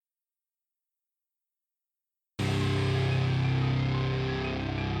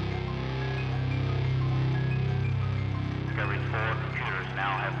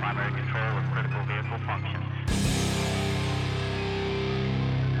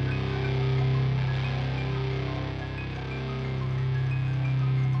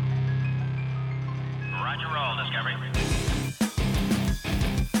roll, Discovery.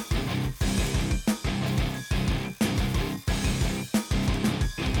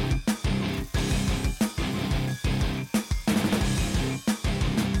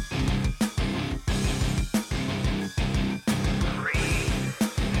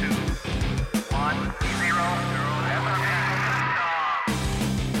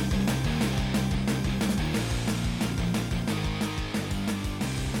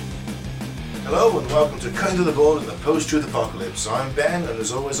 Hello and welcome to Cutting to the Ball in the Post-Truth Apocalypse. I'm Ben and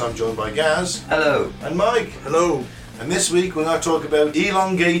as always I'm joined by Gaz. Hello. And Mike. Hello. And this week we're going to talk about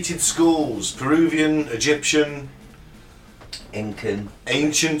elongated skulls. Peruvian, Egyptian, Incan.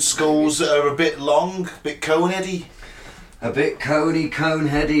 ancient skulls that are a bit long, a bit cone-heady. A bit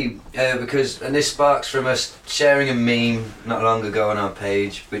cone-heady, and this sparks from us sharing a meme not long ago on our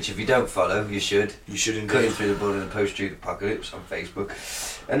page, which if you don't follow, you should. You should indeed. Cutting Through the Ball in the Post-Truth Apocalypse on Facebook.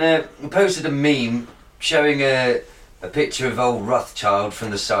 And we posted a meme showing a picture of old Rothschild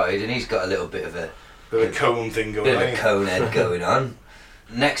from the side, and he's got a little bit of a cone thing going bit on. of a cone head going on.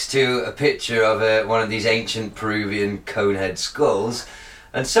 Next to a picture of one of these ancient Peruvian cone head skulls,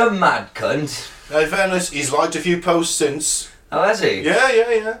 and some mad cunt. Now, in fairness, he's liked a few posts since. Oh, has he?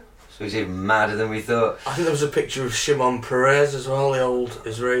 Yeah. So he's even madder than we thought. I think there was a picture of Shimon Peres as well, the old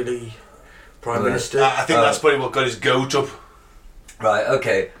Israeli Prime Minister. I think that's probably what got his goat up. Right,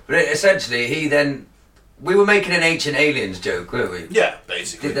 okay. But essentially, we were making an Ancient Aliens joke, weren't we? Yeah,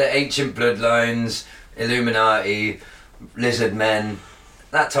 basically. Did the ancient bloodlines, Illuminati, lizard men,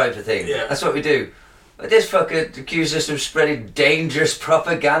 that type of thing. Yeah. That's what we do. But this fucker accused us of spreading dangerous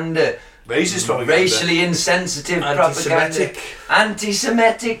propaganda. Racist propaganda. Racially insensitive propaganda.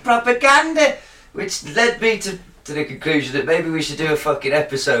 Anti-Semitic propaganda. Which led me to the conclusion that maybe we should do a fucking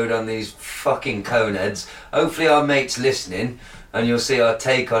episode on these fucking coneheads. Hopefully our mate's listening and you'll see our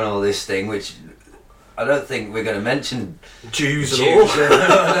take on all this thing, which I don't think we're going to mention Jews at all.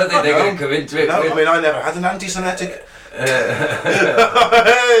 I don't think they're going to come into it. No, I mean, I never had an anti-Semitic. Hey!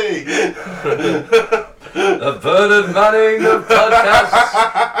 The Bernard Manning of podcasts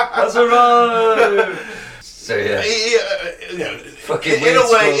has arrived. So yeah, fucking in weird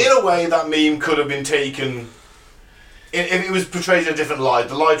a way, that meme could have been taken. If it was portrayed in a different light,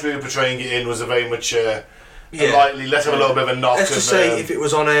 the light we were portraying it in was a very much lightly, let's have a little bit of a knock. Let's just say if it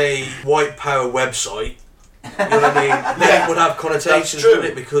was on a white power website, you know what I mean, then it would have connotations with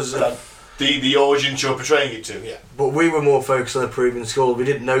it because the audience you're portraying it to, yeah. But we were more focused on the Peruvian skull. We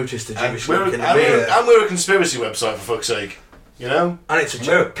didn't notice the Jewish link in the and meme. we're a conspiracy website, for fuck's sake. You know? And it's a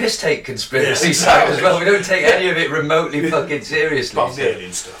We're a joke. piss take conspiracy Yeah, site exactly. as well. We don't take any of it remotely fucking seriously. Apart from the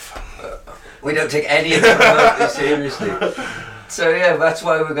alien stuff. We don't take any of it remotely seriously. So yeah, that's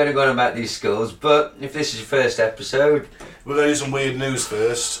why we're going to go on about these skulls. But if this is your first episode, We're going to do some weird news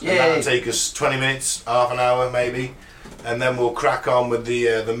first. Yeah. And that'll take us 20 minutes, half an hour maybe. And then we'll crack on with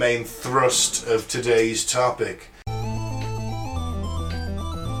the main thrust of today's topic.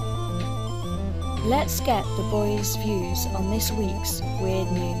 Let's get the boys' views on this week's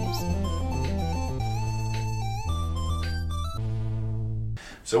weird news.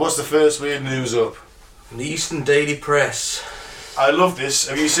 So what's the first weird news up? The Eastern Daily Press. I love this.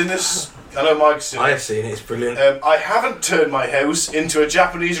 Have you seen this? I know Mike's seen it. I have seen it, it's brilliant. I haven't turned my house into a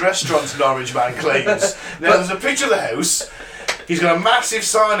Japanese restaurant, Norwich man claims. Now there's a picture of the house. He's got a massive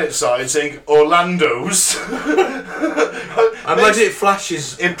sign outside saying Orlando's. I imagine it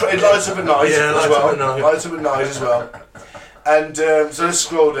flashes. It lights up at night Yeah, as lights well. up at night. Lights up at night as well. And so let's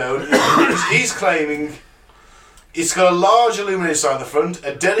scroll down. He's claiming it's got a large illuminated sign at the front,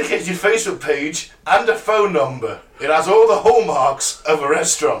 a dedicated Facebook page, and a phone number. It has all the hallmarks of a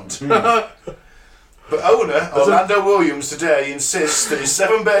restaurant. But owner, Orlando Williams, today insists that his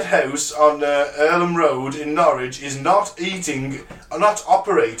 7-bed house on Earlham Road in Norwich is not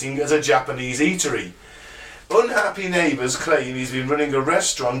operating as a Japanese eatery. Unhappy neighbours claim he's been running a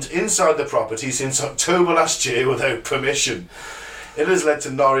restaurant inside the property since October last year without permission. It has led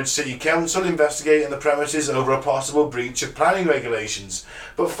to Norwich City Council investigating the premises over a possible breach of planning regulations.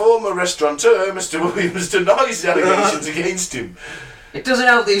 But former restaurateur Mr Williams denies the allegations against him. it doesn't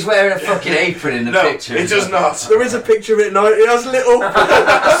help that he's wearing a fucking apron in the No, picture. it does not. There is a picture of it now. It has a little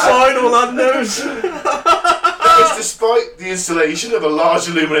sign Orlando's. Because despite the installation of a large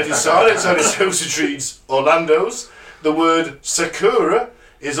illuminated sign outside his house which reads Orlando's, the word Sakura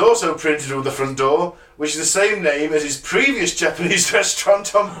is also printed over the front door, which is the same name as his previous Japanese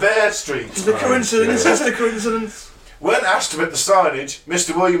restaurant on Bear Street. It's the coincidence, it's the coincidence. When asked about the signage,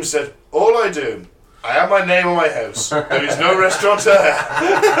 Mr. Williams said, "All I do, I have my name on my house. There is no restaurateur."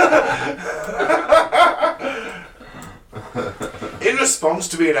 In response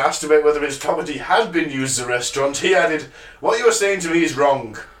to being asked about whether his property had been used as a restaurant, he added, "What you are saying to me is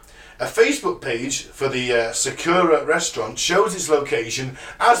wrong. A Facebook page for the Sakura restaurant shows its location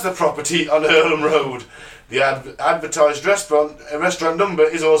as the property on Earlham Road. The advertised restaurant number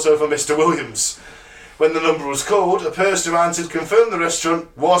is also for Mr. Williams. When the number was called, a person who answered confirmed the restaurant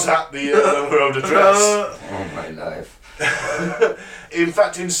was at the Earlham Road address." Oh my life. In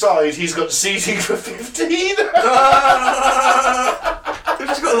fact, inside he's got seating for 15.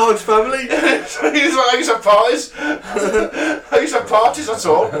 He's got a large family. He's like, I used to have parties. I used to have parties, that's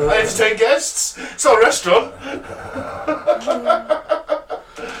all. I entertain guests. It's not a restaurant.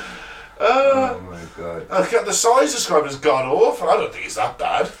 Oh my god. I've got the size described as god awful. I don't think it's that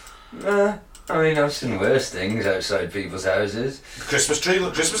bad. I mean, I've seen worse things outside people's houses. Christmas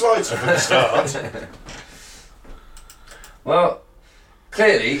lights for the start. Well,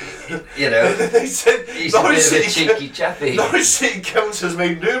 clearly, you know, They said he's a bit of a cheeky chappy. Norwich City Council has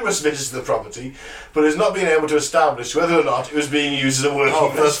made numerous visits to the property, but has not been able to establish whether or not it was being used as a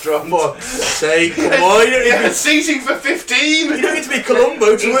working restaurant. For fuck's sake, come on. Seating for 15! You don't need to be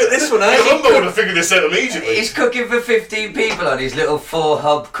Columbo to work this one out. Columbo would have figured this out immediately. He's cooking for 15 people on his little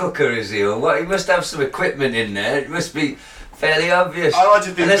 4-hob cooker, is he? Or what? He must have some equipment in there. It must be fairly obvious. I like to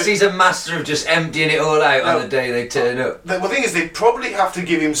think unless he's a master of just emptying it all out on the day they turn up. The thing is, they'd probably have to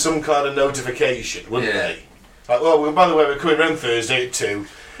give him some kind of notification, wouldn't they? Like, well, by the way, we're coming round Thursday at 2.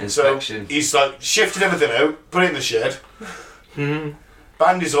 Inspection. So he's like shifted everything out, put it in the shed,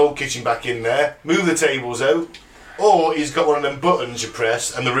 band his old kitchen back in there, move the tables out, or he's got one of them buttons you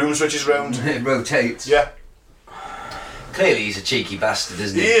press and the room switches round. It rotates. Yeah. Clearly he's a cheeky bastard,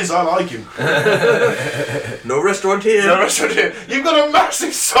 isn't he? He is, I like him. No restaurant here. No restaurant here. You've got a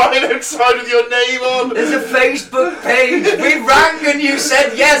massive sign outside with your name on. There's a Facebook page. We rang and you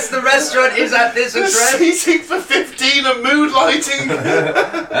said yes, the restaurant is at this address. Seating for 15 and mood lighting.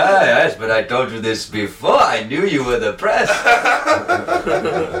 Yes, but I told you this before. I knew you were the press.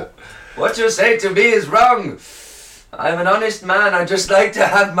 What you say to me is wrong. I'm an honest man. I just like to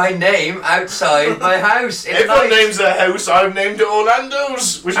have my name outside my house. Everyone names their house. I've named it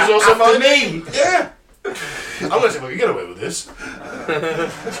Orlando's, which is also after mine. me. Yeah. I'm going to see if I can get away with this.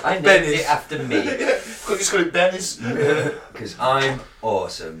 I named it after me. Could just call it Benny's. Because I'm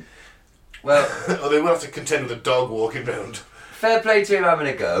awesome. Well, or they will have to contend with a dog walking round. Fair play to him having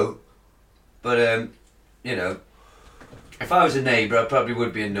a go. But, you know, if I was a neighbour, I probably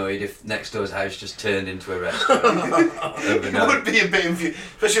would be annoyed if next door's house just turned into a restaurant. It would be a bit infuriating,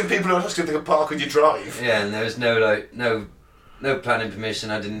 especially when people are asking if they can park on your drive. Yeah, and there was no planning permission.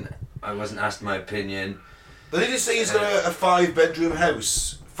 I wasn't asked my opinion. But they just say he's got a 5-bedroom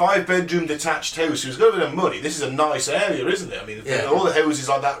house. 5-bedroom detached house. He's got a bit of money. This is a nice area, isn't it? I mean, all the houses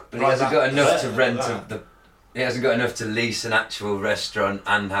like that. But he hasn't got enough to rent he hasn't got enough to lease an actual restaurant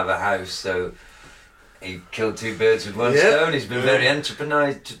and have a house, so he killed 2 birds with one stone. He's been very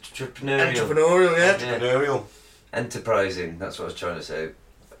entrepreneurial. Entrepreneurial. Enterprising, that's what I was trying to say.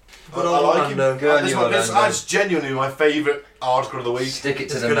 But I like him. That's genuinely my favourite article of the week. Stick it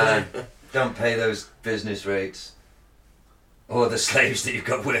to the man. Don't pay those business rates. Or the slaves that you've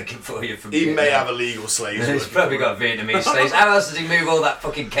got working for you from Vietnam. He may have illegal slaves. He's probably got Vietnamese slaves. How else does he move all that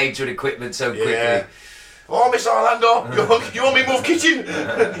fucking catering equipment so quickly? Yeah. Oh, Miss Orlando, you want me to move kitchen?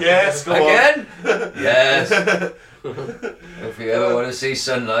 Yes, go Again? Yes. If you ever want to see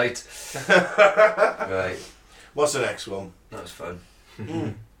sunlight. Right. What's the next one? That was fun.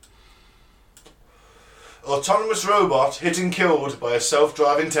 Autonomous robot hit and killed by a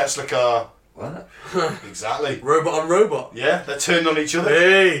self-driving Tesla car. What? Exactly. Robot on robot. Yeah, they're turned on each other.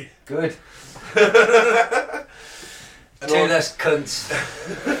 Hey. Good. 2 less cunts.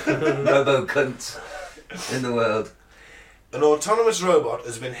 Robo cunts in the world. An autonomous robot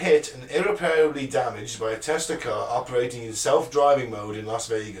has been hit and irreparably damaged by a Tesla car operating in self-driving mode in Las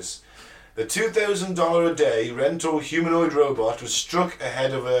Vegas. The $2,000 a day rental humanoid robot was struck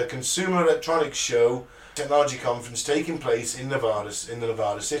ahead of a consumer electronics show technology conference taking place in the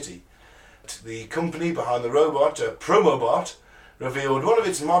Nevada city. The company behind the robot, Promobot, revealed one of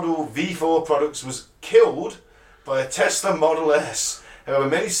its Model V4 products was killed by a Tesla Model S. However,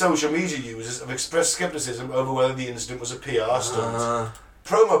 many social media users have expressed skepticism over whether the incident was a PR stunt.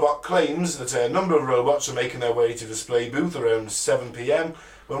 Promobot claims that a number of robots were making their way to display booth around 7 p.m.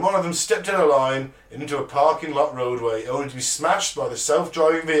 when one of them stepped in a line and into a parking lot roadway, only to be smashed by the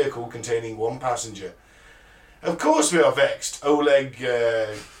self-driving vehicle containing 1 passenger. Of course we are vexed, Oleg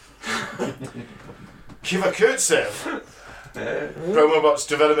Kivakurtsev, Promobot's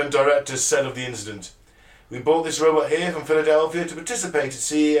development director, said of the incident. We bought this robot here from Philadelphia to participate at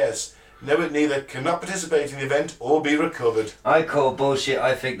CES. No, it neither cannot participate in the event or be recovered. I call bullshit.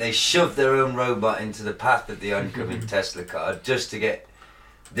 I think they shoved their own robot into the path of the oncoming Tesla car just to get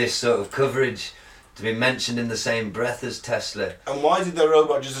this sort of coverage to be mentioned in the same breath as Tesla. And why did their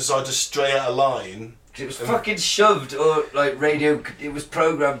robot just decide to stray out a line? It was fucking shoved, or like radio. It was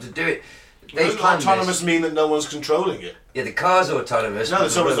programmed to do it. Doesn't autonomous mean that no one's controlling it? Yeah, the car's autonomous. No,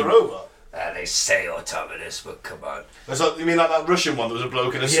 so was the robot. They say autonomous, but come on. You mean like that Russian one that was a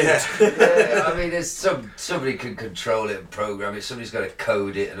bloke in a suit? Yeah, I mean, there's somebody can control it and program it. Somebody's got to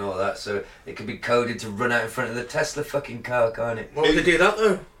code it and all that, so it can be coded to run out in front of the Tesla fucking car, can't it? Why would they do that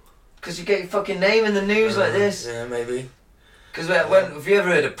though? Because you get your fucking name in the news like this. Yeah, maybe. Because have you ever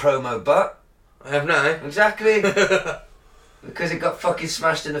heard of Promo Bot? I have now. Exactly. Because it got fucking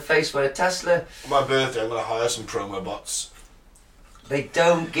smashed in the face by a Tesla. On my birthday, I'm going to hire some promo bots. They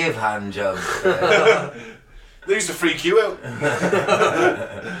don't give hand jobs. They used to freak you out.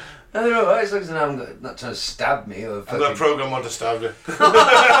 No, they're alright as long as they're not trying to stab me or fucking... I'm going to program one to stab you.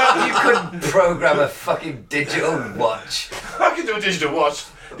 You couldn't program a fucking digital watch. I can do a digital watch.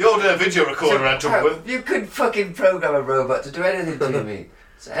 The old video recorder I took with. You could fucking program a robot to do anything to me.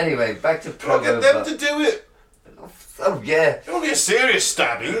 So anyway, back to I'll promo get them bot. to do it. Oh yeah. It won't be a serious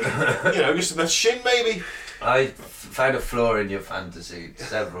stabbing. Just in the shin maybe. I found a flaw in your fantasy.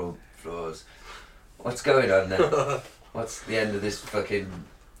 Several flaws. What's going on then? What's the end of this fucking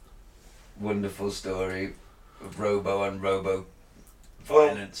wonderful story of robo on robo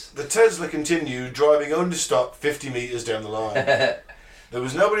violence? Well, the Tesla continued driving understopped 50 metres down the line. There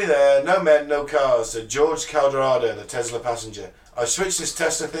was nobody there, no men, no cars, said George Calderado, the Tesla passenger. I switched this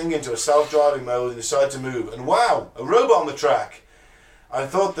Tesla thing into a self-driving mode and decided to move, and wow, a robot on the track. I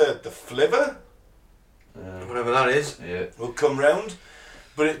thought that the flivver, whatever that is, will come round,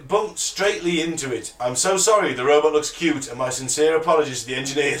 but it bumped straightly into it. I'm so sorry, the robot looks cute, and my sincere apologies to the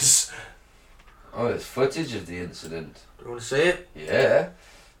engineers. Oh, there's footage of the incident. Do you want to see it? Yeah.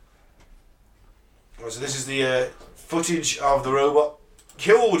 So this is the footage of the robot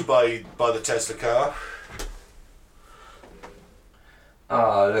killed by the Tesla car.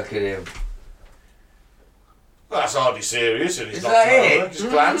 Oh, look at him. Well, that's hardly serious. And he's Is not that driving. it? Just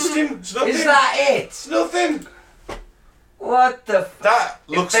glanced him. It's nothing. Is that it? It's nothing. What the That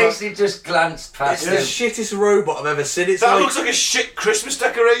It looks basically like... just glanced past It's the him. shittest robot I've ever seen. It's That like, looks like a shit Christmas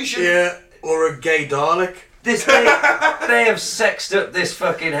decoration. yeah, or a gay Dalek. They have sexed up this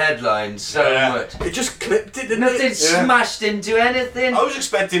fucking headline so much. It just clipped it, didn't Nothing it? smashed into anything. I was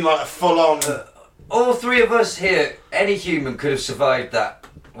expecting like a full-on... All three of us here, any human could have survived that.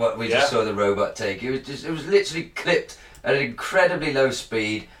 What we just Yeah. saw the robot take. It was literally clipped at an incredibly low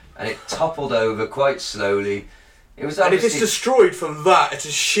speed, and it toppled over quite slowly. It was And if it's obviously. destroyed from that, it's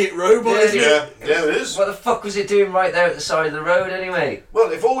a shit robot, Yeah, isn't it? Yeah, it is. What the fuck was it doing right there at the side of the road anyway?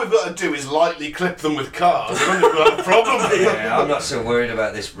 Well, if all we've got to do is lightly clip them with cars, I don't think we'll have a problem. Yeah, I'm not so worried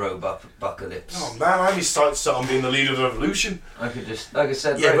about this robot apocalypse. Oh man, I'm his sights set on being the leader of the revolution. I could just, like I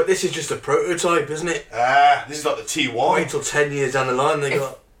said, Yeah, right, but this is just a prototype, isn't it? This is like the T1. Wait till 10 years down the line, they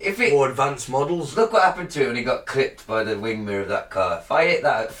got if it more advanced models. look what happened to it when he got clipped by the wing mirror of that car. If I hit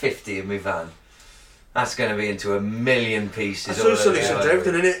that at 50 in my van, that's going to be into a million pieces. I saw all something over said the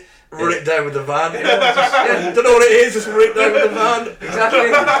everything in it. Run it down with the van. Yeah, Don't know what it is, just run it down with the van.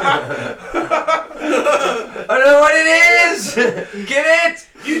 exactly. I know what it is! Get it!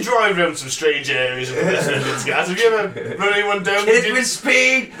 You drive around some strange areas of the Netherlands, guys. Have you ever run anyone down Get it with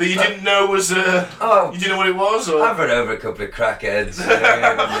speed! that you didn't know was... Oh, You didn't know what it was? Or... I've run over a couple of crackheads.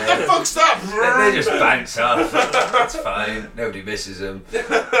 What the fuck's that? They just bounce off. That's fine. Nobody misses them.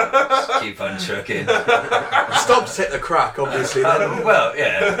 Just keep on trucking. Stop to take the crack, obviously. Then. Well,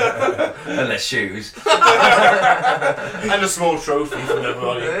 yeah. Unless shoes. And a small trophy from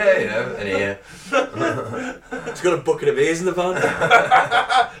everybody. Yeah, and here. He's got a bucket of ears in the van.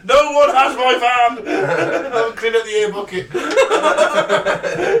 No one has my van! I'll clean up the air bucket.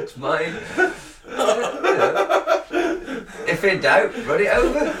 It's mine. If in doubt, run it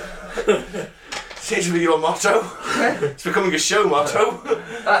over. Seems to be your motto. It's becoming a show motto.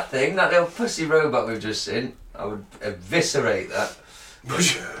 That thing, that little pussy robot we've just seen, I would eviscerate that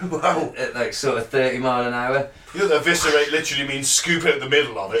Wow. at like sort of 30 mile an hour. You know that eviscerate literally means scoop out the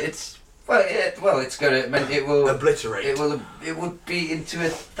middle of it. It's it's gonna. It will Obliterate. It will be into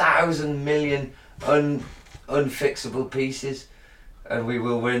 1,000 million unfixable pieces, and we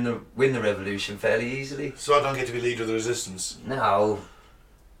will win the revolution fairly easily. So I don't get to be leader of the resistance. No,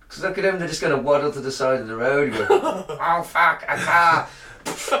 because look at them. They're just gonna waddle to the side of the road and go, "Oh fuck, a car!"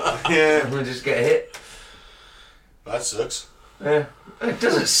 Yeah. And we'll just get hit. That sucks. Yeah, it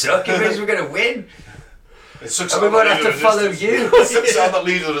doesn't suck. It means we're gonna win. It sucks And we I'm might not have to leader of follow resistance. you. It sucks I'm not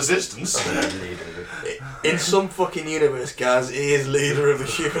leader of resistance. In some fucking universe, Gaz, he is leader of the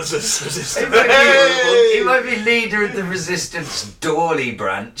human resistance. He might be leader of the resistance Dawley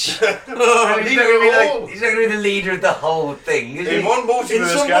branch. He's not going to be the leader of the whole thing, is he? In one In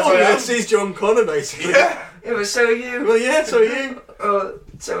multiverse, some Gaz, I am. universe, he's John Connor, basically. Yeah. Yeah, but so are you. Well, yeah, so are you. Oh,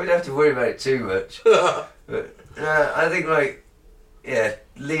 so we don't have to worry about it too much. But I think, like, yeah,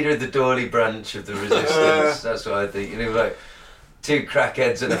 leader of the Dawley branch of the resistance. That's what I think. You know, like 2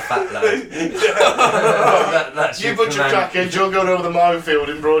 crackheads and a fat lad. That's You your bunch of command. crackheads, you're going over the minefield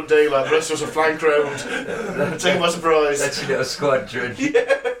in broad daylight, the rest of us are flanked round. Take by surprise. That's your little squadron.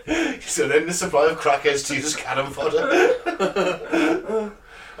 So then the supply of crackheads to use as cannon fodder.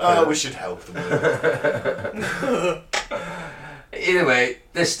 We should help them. Either way,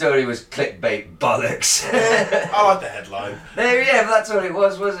 this story was clickbait bollocks. I like the headline. Yeah, but that's what it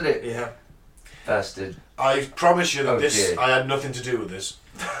was, wasn't it? Yeah. Bastard. I promise you that dear. I had nothing to do with this.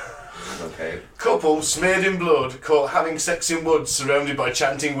 Okay. Couple smeared in blood caught having sex in woods surrounded by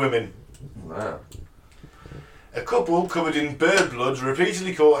chanting women. Wow. A couple covered in bird blood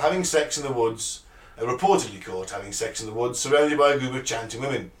repeatedly caught having sex in the woods, reportedly caught having sex in the woods surrounded by a group of chanting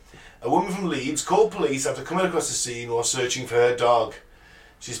women. A woman from Leeds called police after coming across the scene while searching for her dog.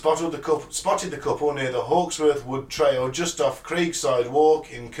 She spotted the couple near the Hawksworth Wood Trail just off Craigside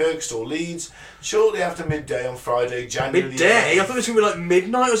Walk in Kirkstall, Leeds, shortly after midday on Friday, January Midday? I thought it was going to be like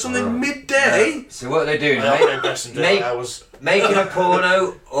midnight or something. Midday? So what are they doing? I don't know, day hours. Making a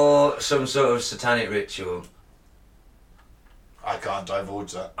porno or some sort of satanic ritual? I can't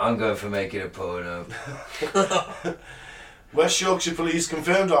divulge that. I'm going for making a porno. West Yorkshire Police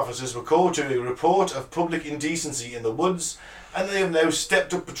confirmed officers were called to a report of public indecency in the woods, and they have now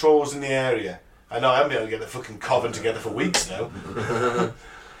stepped up patrols in the area. I know I haven't been able to get the fucking coven together for weeks now.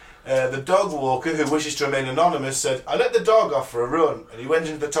 The dog walker, who wishes to remain anonymous, said, "I let the dog off for a run, and he went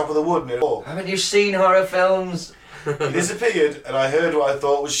into the top of the wood near the wall. Haven't you seen horror films? He disappeared, and I heard what I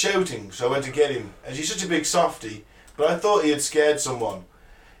thought was shouting, so I went to get him. And he's such a big softie, but I thought he had scared someone.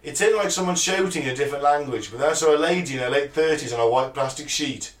 It sounded like someone shouting in a different language, but then I saw a lady in her late 30s on a white plastic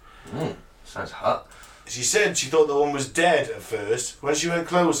sheet. Sounds hot. She said she thought the woman was dead at first. When she went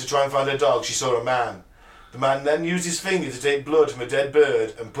close to try and find her dog, she saw a man. The man then used his finger to take blood from a dead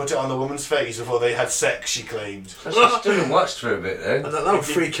bird and put it on the woman's face before they had sex, she claimed. So she stood and watched for a bit, though. That would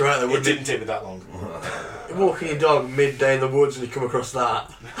freak you out, though, It wouldn't didn't take me that long. Walking your dog midday in the woods and you come across that.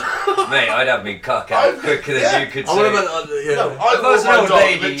 Mate, I'd have me cock out quicker than you could I say. want about No, I If I was walk an my old dog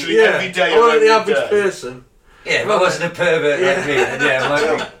lady, literally every day. I want the around average midday. person. Yeah, if I wasn't a pervert like me, then yeah, I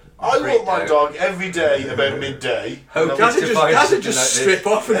might be. I walk freaked my out. dog every day about midday. Hope Gaz to would find just something like strip this.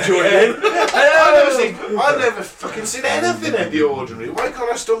 off and join in. I've never fucking seen anything out of the ordinary. Why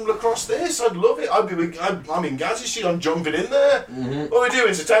can't I stumble across this? I'd love it. I'm in Gaz's shit. I'm jumping in there. What are we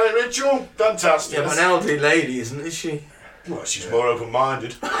doing? Satanic ritual? Fantastic. Yeah, but an elderly lady, isn't she? Well, she's more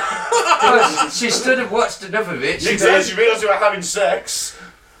open-minded. Well, she stood and watched enough of it. She did. She realised we were having sex.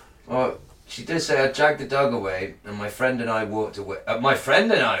 Well, she did say I dragged the dog away, and my friend and I walked away. My friend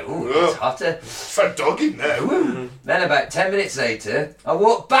and I, ooh, it's hotter. It's like dogging now. Then about 10 minutes later, I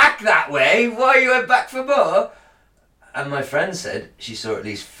walked back that way. Why you went back for more? And my friend said she saw at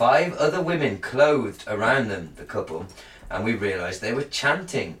least 5 other women clothed around them, the couple, and we realised they were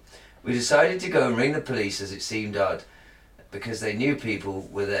chanting. We decided to go and ring the police as it seemed odd, because they knew people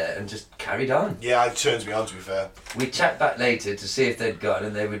were there and just carried on. Yeah, it turns me on, to be fair. We chat back later to see if they'd gone,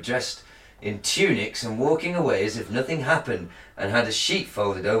 and they were dressed in tunics and walking away as if nothing happened and had a sheet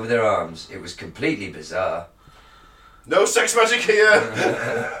folded over their arms. It was completely bizarre. No sex magic here.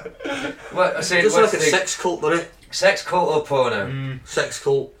 What? I said, Just what's like a the sex cult, doesn't it? sex cult or porno? Sex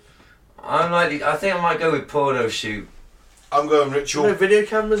cult. I think I might go with porno shoot. I'm going No ritual. video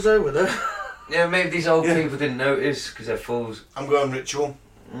cameras though, were there? Yeah, maybe these old people didn't notice because they're fools. I'm going ritual.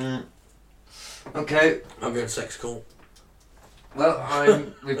 Okay, I'm going sex cult. well,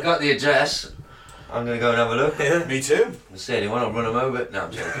 we've got the address. I'm going to go and have a look. Yeah. Me too. If I see anyone, I'll run them over. No,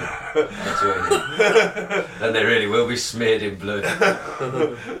 I'm joking. Not joking. Then they really will be smeared in blood.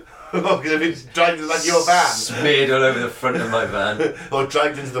 Oh, because I've been dragged into the back of your van. Smeared all over the front of my van. Or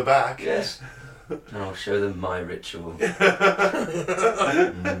dragged into the back. Yes. And I'll show them my ritual.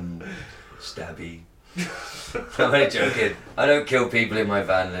 Stabby. I'm only joking. I don't kill people in my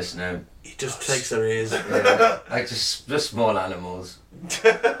van, listen. He just takes their ears. Yeah, like just small animals.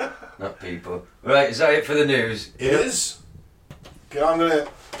 Not people. Right, is that it for the news? It is. Okay, I'm going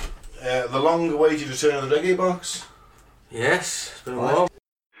to... the long-awaited return of the reggae box. Yes, it's been a while.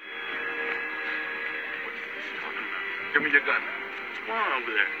 Give me your gun. Come on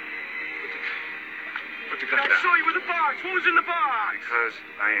over there. Put the gun because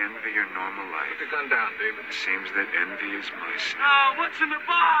I envy your normal life. Put the gun down, David. It seems that envy is my sin. Oh, what's in the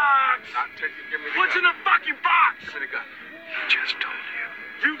box? Not till you give me the what's gun. In the fucking box? Give me the gun. He just told you.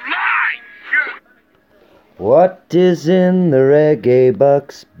 You lied! What is in the reggae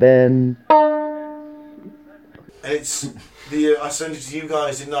box, Ben? And it's I sent it to you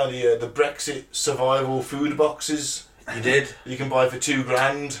guys, didn't I? The Brexit survival food boxes. You did. You can buy for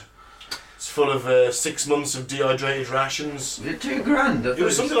 £2. It's full of 6 months of dehydrated rations. Was it £2? It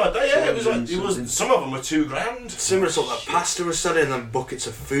was something like that. Yeah, it was. Some of them were £2. Similar to what that pasta was selling, and buckets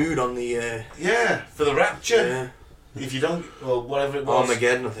of food on the. Yeah, for the Rapture. Yeah. If you don't, or whatever it was.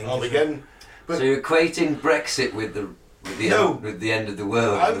 Armageddon, I think. Armageddon. But so you're equating Brexit with the end of the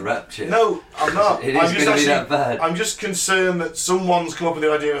world and the Rapture? No, I'm not. It is going to be that bad. I'm just concerned that someone's come up with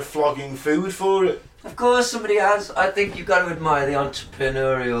the idea of flogging food for it. Of course somebody has. I think you've got to admire the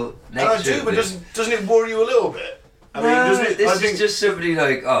entrepreneurial nature. And I do, but doesn't it worry you a little bit? I mean, doesn't it? This is just somebody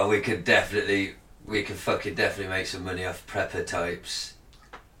like, oh, we could fucking definitely make some money off prepper types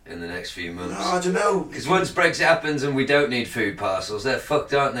in the next few months. No, I don't know. Because once Brexit happens and we don't need food parcels, they're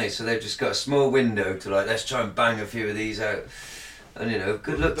fucked, aren't they? So they've just got a small window to let's try and bang a few of these out. And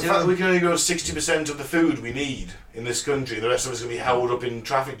good luck to them. The fact that we can only grow 60% of the food we need in this country, the rest of us are going to be held up in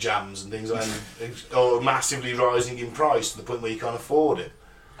traffic jams and things like that, or massively rising in price to the point where you can't afford it.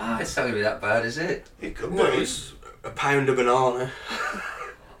 It's not going to be that bad, is it? It could Well, be. it's a pound of banana.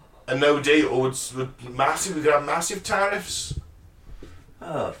 A no deal would massive. We could have massive tariffs.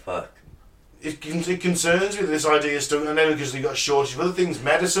 Oh, fuck. It concerns me that this idea is still, and then because we've got a shortage of other things,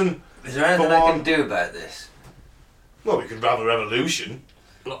 medicine. Is there anything I can do about this? Well, we could have a revolution.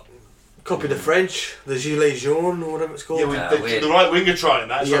 Copy the French, the Gilets jaunes or whatever it's called. Yeah, the right wing are trying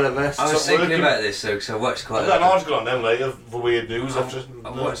that. Yellow vest. I was thinking about this though, because I watched quite. I've got an article on them later for weird news. I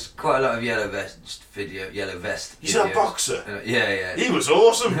watched quite a lot of Yellow Vest video. You saw a boxer? Yeah. He was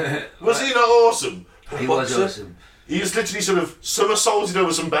awesome. Was he not awesome? He was awesome. He just literally sort of somersaulted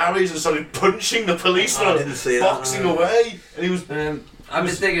over some barriers and started punching the policeman, I didn't see that, boxing away, and he was. I've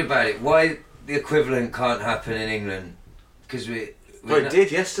been thinking about it. Why the equivalent can't happen in England? Because we it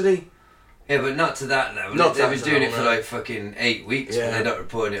did yesterday. Yeah, but not to that level. They've been doing it for fucking 8 weeks, but they're not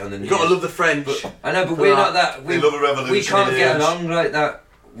reporting it on the news. You gotta love the French. I know, but we're not that. We love a revolution. We can't get along like that.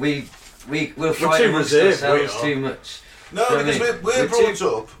 We'll fight amongst ourselves too much. No, because we're brought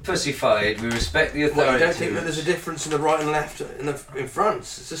up pussified. We respect the authority. Well, you don't think that there's a difference in the right and left in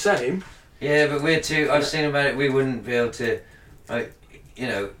France? It's the same. Yeah, but we're too. I've seen about it. We wouldn't be able to,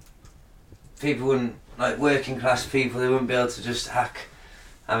 people wouldn't working class people. They wouldn't be able to just hack.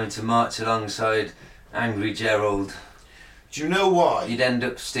 Having to march alongside angry Gerald. Do you know why? You'd end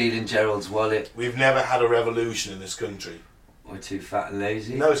up stealing Gerald's wallet. We've never had a revolution in this country. We're too fat and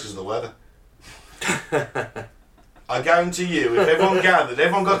lazy. No, it's because of the weather. I guarantee you, if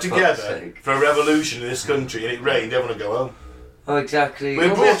everyone got together for a revolution in this country and it rained, everyone would go home. Oh, exactly.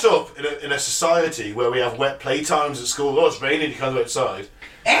 We're brought up in a society where we have wet playtimes at school. Oh, it's raining, you can't go outside.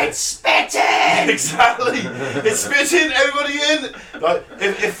 It's spitting! Exactly! It's spitting, everybody in! Like,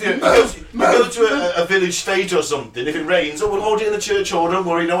 if you go to a village state or something, if it rains, we'll hold it in the church hall, don't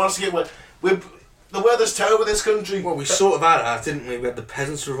worry, no one has to get wet. The weather's terrible in this country. Well, we sort of had that, didn't we? We had the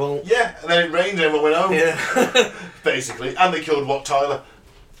peasants' revolt. Yeah, and then it rained and everyone went home. Yeah. Basically. And they killed Wat Tyler.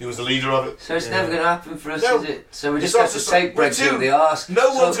 He was the leader of it. So it's never going to happen for us, is it? So we just have to take Brexit with the arse.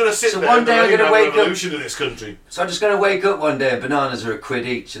 No one's going to sit there one day and have a revolution in this country. So I'm just going to wake up one day and bananas are £1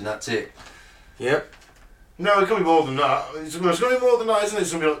 each and that's it. Yep. No, it can be more than that. It's going to be more than that, isn't it?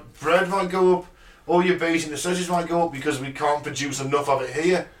 It's going to be like, bread might go up, all your basic necessities might go up because we can't produce enough of it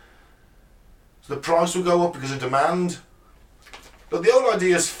here. So the price will go up because of demand. But the whole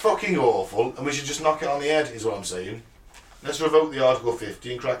idea is fucking awful and we should just knock it on the head, is what I'm saying. Let's revoke the Article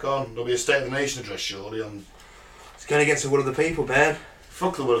 50 and crack on. There'll be a State of the Nation address shortly on... It's going against the will of the people, Ben.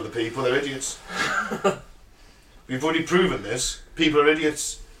 Fuck the will of the people, they're idiots. We've already proven this. People are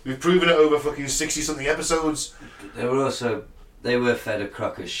idiots. We've proven it over fucking 60-something episodes. They were fed a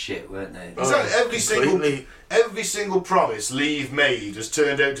crock of shit, weren't they? Exactly. Every single promise Leave made has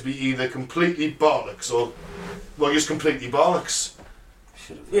turned out to be either completely bollocks or... Well, just completely bollocks.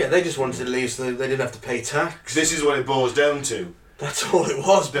 Yeah, they just wanted to leave so they didn't have to pay tax. This is what it boils down to. That's all it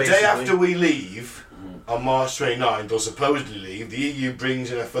was, basically. The day after we leave, on March 29th, or supposedly leave, the EU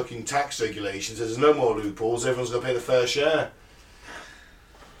brings in a fucking tax regulation, says there's no more loopholes, everyone's got to pay the fair share.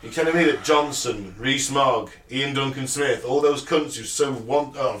 You're telling me that Johnson, Rees-Mogg, Ian Duncan-Smith, all those cunts who so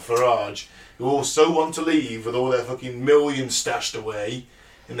want... Farage, who all so want to leave with all their fucking millions stashed away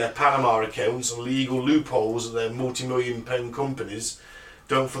in their Panama accounts and legal loopholes of their multi-million pound companies...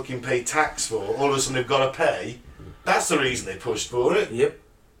 don't fucking pay tax for, all of a sudden they've got to pay. That's the reason they pushed for it. Yep.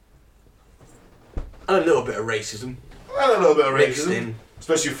 And a little bit of racism. And a little bit of Mixed racism. in.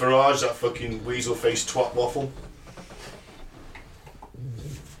 Especially Farage, that fucking weasel-faced twat waffle.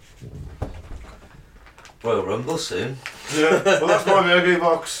 Royal Rumble soon. Yeah, well, that's my Virgo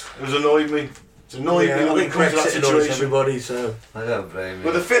box. It was annoyed me. It's annoyed me I that we think come to that Brexit annoys situation. everybody, so... I don't blame you.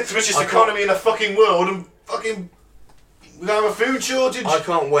 We're the 5th richest I can't- economy in the fucking world and fucking... we don't have a food shortage. I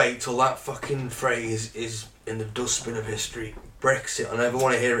can't wait till that fucking phrase is in the dustbin of history. Brexit, I never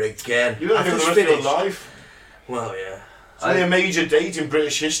want to hear it again. You don't After think the it's rest of your finished- life. Well, yeah. It's only a major date in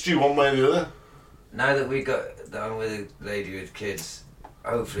British history, one way or the other. Now that we got down with a lady with kids,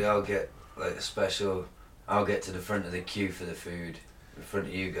 hopefully I'll get like a special. I'll get to the front of the queue for the food, in front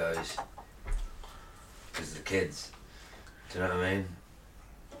of you guys, because the kids. Do you know what I mean?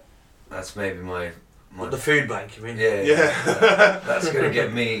 That's maybe my. The food bank, you mean? Yeah. Yeah. That's gonna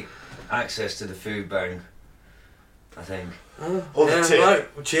get me access to the food bank. I think. Or the tip.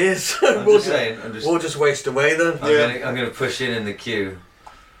 Right, well, cheers. I'm we'll, just saying. we'll just waste away then. I'm gonna push in the queue.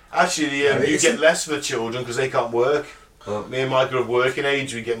 Actually, you get less for the children because they can't work. Well, Me and Michael are of working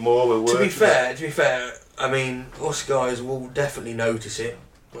age, we get more, we're To working. be fair, I mean, us guys will definitely notice it.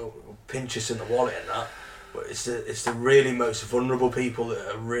 We'll pinch us in the wallet and that. But it's the really most vulnerable people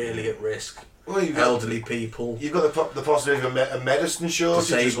that are really at risk. Well, you've got, Elderly people, you've got the possibility of a medicine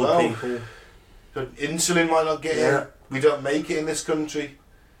shortage as disabled well. people. But insulin might not get Yeah. in. We don't make it in this country.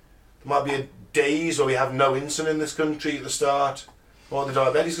 There might be a days where we have no insulin in this country at the start. What are the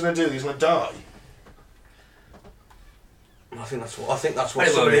diabetics going to do? He's going to die. I think that's what But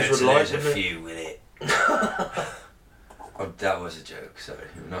it some won't of these hurt would to like. lose a wouldn't it? few with it. Oh, that was a joke. Sorry,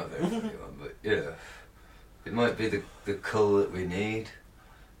 not a very funny one, but yeah, it might be the cull that we need.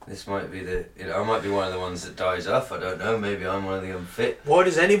 This might be I might be one of the ones that dies off. I don't know. Maybe I'm one of the unfit. Why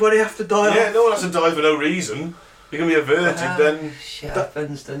does anybody have to die? Yeah, off? no one has to die for no reason. You're going to be averted then. Shit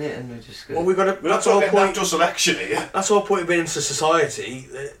happens, doesn't it? And we're just Well, gonna. we've got to. We're not That's our talking point. natural selection here. That's our point of being into society.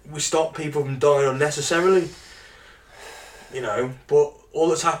 That we stop people from dying unnecessarily. You know, but all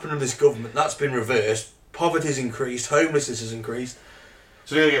that's happened with this government, that's been reversed. Poverty's increased, homelessness has increased.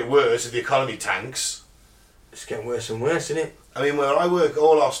 So it's going to get worse if the economy tanks. It's getting worse and worse, isn't it? I mean, where I work,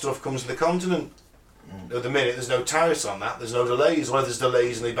 all our stuff comes to the continent. At the minute, there's no tariffs on that. There's no delays. Or if there's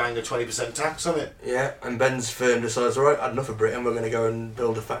delays and they bang a 20% tax on it. Yeah, and Ben's firm decides, alright, had enough of Britain, we're going to go and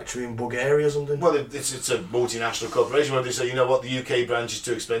build a factory in Bulgaria or something. Well, it's a multinational corporation where they say, you know what, the UK branch is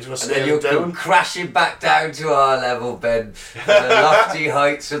too expensive. We'll And then scale you'll it down. come crashing back down to our level, Ben. The lofty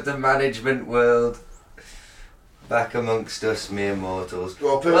heights of the management world. Back amongst us mere mortals.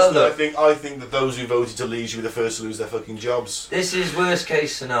 Well, personally, look, I think that those who voted to leave should be the first to lose their fucking jobs. this is worst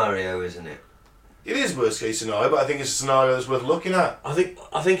case scenario, isn't it? It is worst case scenario, but I think it's a scenario that's worth looking at. I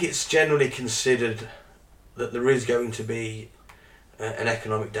think it's generally considered that there is going to be an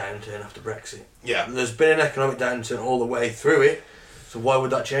economic downturn after Brexit. Yeah. There's been an economic downturn all the way through it, so why would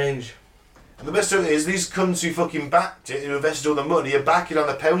that change? And the best thing is, these cunts who fucking backed it, who invested all the money, are backing on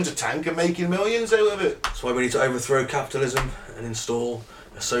the pound a tank and making millions out of it. That's why we need to overthrow capitalism and install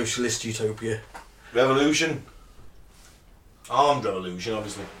a socialist utopia. Revolution. Armed revolution,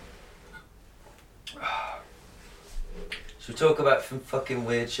 obviously. Should we talk about some fucking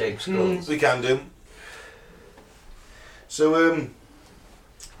weird shaped skulls? We can do. So,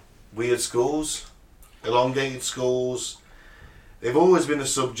 weird skulls, elongated skulls, they've always been the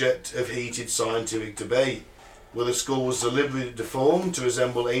subject of heated scientific debate. Were the skulls deliberately deformed to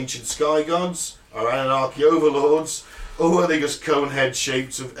resemble ancient sky gods or Anunnaki overlords, or were they just cone-head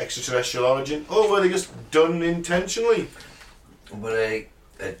shapes of extraterrestrial origin, or were they just done intentionally? Were they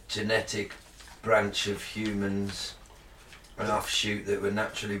a genetic branch of humans, an offshoot that were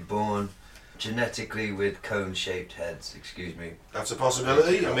naturally born genetically with cone-shaped heads? Excuse me. That's a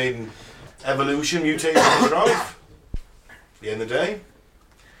possibility. I mean, evolution, mutation is rife. At the end of the day.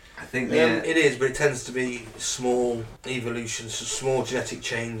 I think It is, but it tends to be small evolutions, small genetic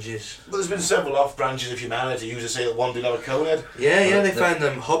changes. But there's been several off branches of humanity who just say that one did have a cone head. Yeah, they found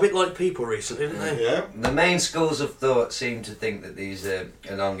them hobbit-like people recently, didn't they? Yeah. the main schools of thought seem to think that these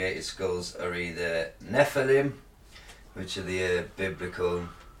elongated skulls are either Nephilim, which are the biblical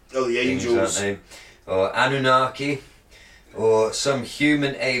Oh, the things, angels. aren't they? Or Anunnaki, or some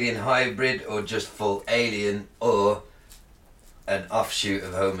human alien hybrid, or just full alien, or an offshoot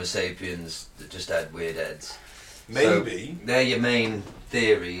of Homo sapiens that just had weird heads. Maybe. So they're your main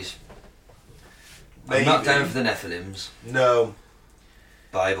theories. Maybe. I'm not down for the Nephilims. No.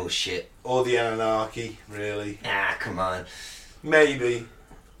 Bible shit. Or the Anunnaki, really. Ah, come on. Maybe.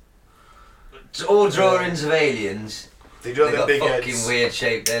 It's all drawings of aliens. They do have They've them got big fucking heads. weird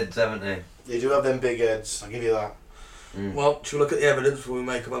shaped heads, haven't they? They do have them big heads, I'll give you that. Well, should we look at the evidence before we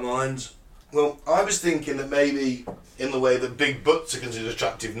make up our minds? Well, I was thinking that maybe in the way that big butts are considered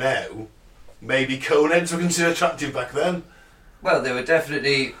attractive now, maybe coneheads were considered attractive back then. Well, they were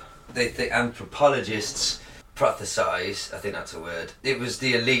definitely, they think anthropologists prophesise, I think that's a word. It was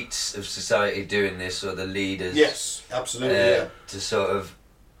the elites of society doing this, or the leaders. Yes, absolutely, yeah. To sort of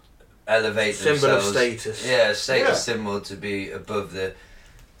elevate Symbol themselves. of status. Yeah, status symbol to be above the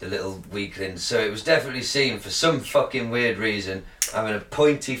little weaklings. So it was definitely seen for some fucking weird reason, having a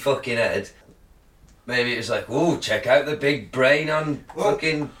pointy fucking head. Maybe it was like, ooh, check out the big brain on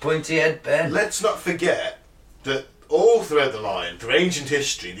fucking pointy head Ben. Let's not forget that all throughout the line, through ancient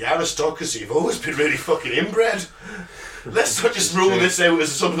history, the aristocracy have always been really fucking inbred. Let's not just rule this out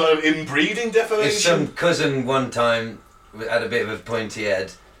as some kind of inbreeding defamation. If some cousin one time had a bit of a pointy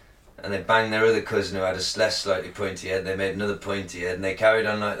head, and they banged their other cousin who had a less slightly pointy head, they made another pointy head, and they carried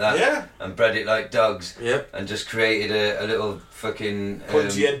on like that. Yeah. And bred it like dogs. Yep. And just created a little fucking...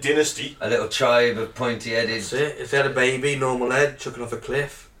 pointy head dynasty. A little tribe of pointy-headed... That's it. If they had a baby, normal head, chucking off a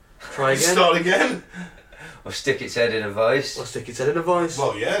cliff, try again. Start again. Or stick its head in a vice. Or stick its head in a vice.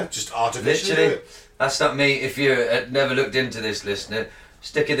 Well, yeah, just artificially. Literally. That's not me. If you never looked into this, listener,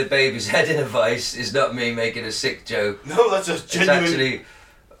 sticking the baby's head in a vice is not me making a sick joke. No, that's a genuine... It's actually...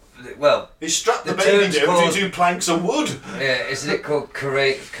 Well... They strapped the baby down called, to 2 planks of wood. Yeah, isn't it called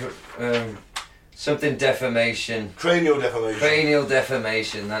something defamation? Cranial defamation. Cranial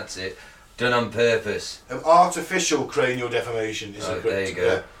defamation, that's it. Done on purpose. Artificial cranial defamation is correct. There you go.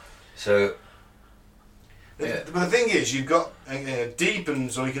 Yeah. So... Yeah. But the thing is, you've got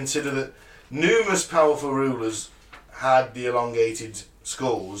deepens, or you consider that numerous powerful rulers had the elongated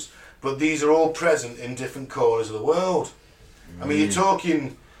skulls, but these are all present in different corners of the world. I mean, you're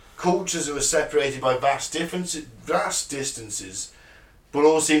talking cultures that were separated by vast distances, but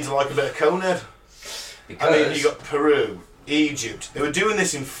all seem to like a bit of conehead. I mean, you got Peru, Egypt. They were doing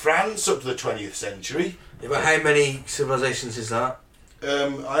this in France up to the 20th century. Yeah, but how many civilizations is that?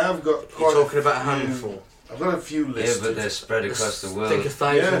 I have got quite. You're talking about a handful. I've got a few listed. Yeah, but they're spread across the world. Think of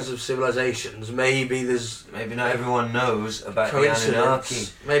thousands of civilizations. Maybe there's... Maybe not everyone knows about the Anunnaki.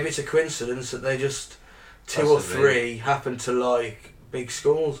 Maybe it's a coincidence that they just... Two or three happen to like big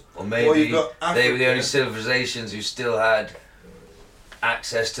skulls. Or maybe they were the only civilizations who still had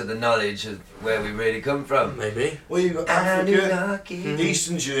access to the knowledge of where we really come from. Maybe. Well, you've got Africa, Anunnaki.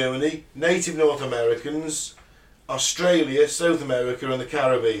 Eastern Germany, native North Americans, Australia, South America and the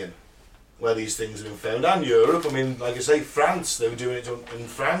Caribbean, where these things have been found, and Europe. I mean, like I say, France, they were doing it in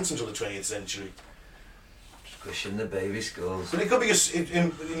France until the 20th century. Squishing the baby skulls. But it could be,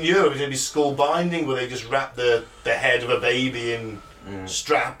 in Europe, it could be skull binding, where they just wrap the head of a baby in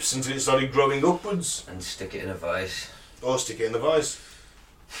straps until it started growing upwards. And stick it in a vice. Or stick it in the vice.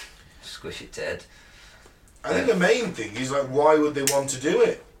 Squish it dead. I think the main thing is, like, why would they want to do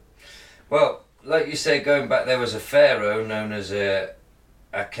it? Well, like you say, going back, there was a pharaoh known as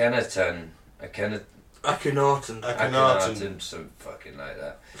Akhenaten. Akhenaten. Something fucking like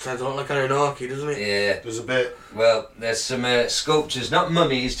that. Sounds a lot like Anunnaki, doesn't it? Yeah. There's a bit. Well, there's some sculptures, not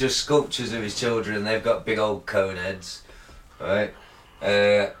mummies, just sculptures of his children. They've got big old cone heads, right?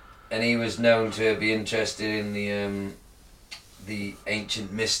 And he was known to be interested in the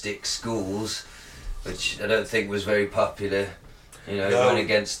ancient mystic schools, which I don't think was very popular. You know, No. went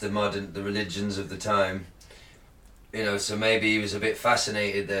against the religions of the time. You know, so maybe he was a bit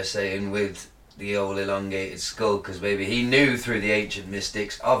fascinated, they're saying, with the old elongated skull, because maybe he knew through the ancient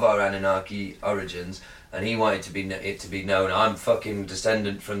mystics of our Anunnaki origins, and he wanted it to be known, I'm fucking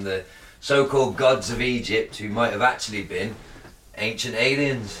descendant from the so-called gods of Egypt, who might have actually been ancient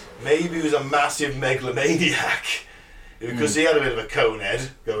aliens. Maybe he was a massive megalomaniac, because he had a bit of a cone head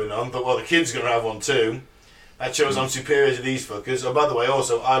going on, but well, the kid's going to have one too. That shows I'm superior to these fuckers. Oh, by the way,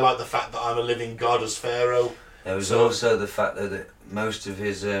 also, I like the fact that I'm a living god as Pharaoh. There was also the fact that most of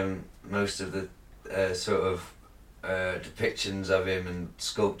the sort of depictions of him and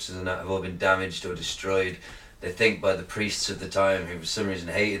sculptures and that have all been damaged or destroyed. They think by the priests of the time, who for some reason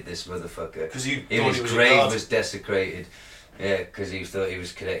hated this motherfucker. Because his grave was desecrated. Yeah, because he thought he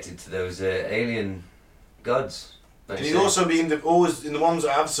was connected to those alien gods. And he's also been always in the ones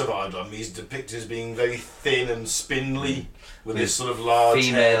that have survived on. He's depicted as being very thin and spindly, with this sort of large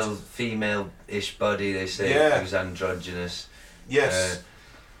head. Female-ish body. They say he was androgynous. Yes.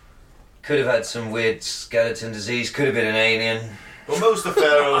 Could have had some weird skeleton disease. Could have been an alien. Well, most of the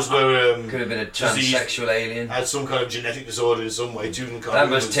pharaohs were. Could have been a transsexual alien. Had some kind of genetic disorder in some way. That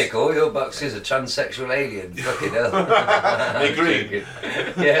must tick all your boxes. A transsexual alien. Fucking hell. They agree.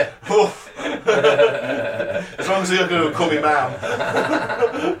 Yeah. As long as they're going to call me ma'am.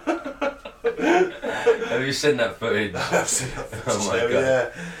 Have Have you seen that footage? I've seen that footage, Oh my God. yeah.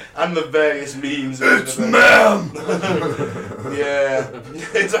 And the various memes. It's ma'am! Yeah.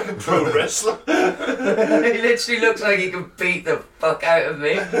 It's like a pro wrestler. He literally looks like he could beat the fuck out of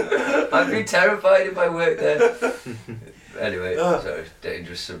me. I'd be terrified if I worked there. Anyway, sorry,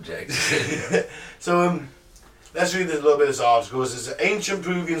 dangerous subject. So, let's read a little bit of this article. It says, ancient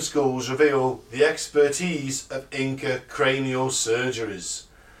Peruvian schools reveal the expertise of Inca cranial surgeries.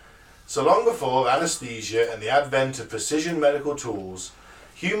 So long before anaesthesia and the advent of precision medical tools,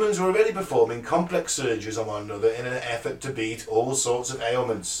 humans were already performing complex surgeries on one another in an effort to beat all sorts of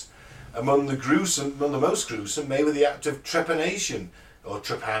ailments. Among the most gruesome may be the act of trepanation, or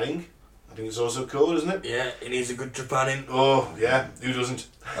trepanning. I think it's also called, isn't it? Yeah, it needs a good trepanning. Oh, yeah, who doesn't?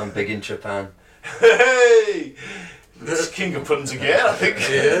 I'm big in Japan. Hey! It's king of puns again, I think.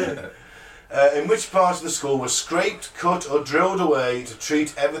 Yeah. In which parts of the skull were scraped, cut or drilled away to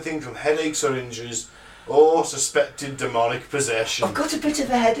treat everything from headaches or injuries or suspected demonic possession. I've got a bit of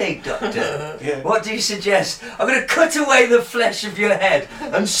a headache, Doctor. Yeah. What do you suggest? I'm going to cut away the flesh of your head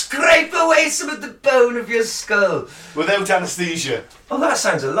and scrape away some of the bone of your skull. Without anaesthesia. Oh, that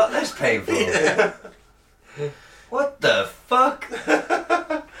sounds a lot less painful. Yeah. What the fuck?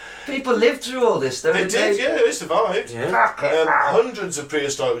 People lived through all this, though. They did, yeah, they survived. Yeah. Hundreds of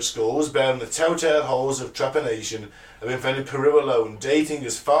prehistoric skulls bearing the telltale holes of trepanation have been found in Peru alone, dating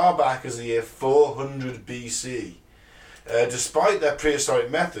as far back as the year 400 BC. Despite their prehistoric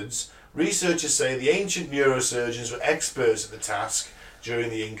methods, researchers say the ancient neurosurgeons were experts at the task during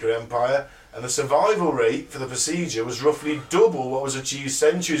the Inca Empire, and the survival rate for the procedure was roughly double what was achieved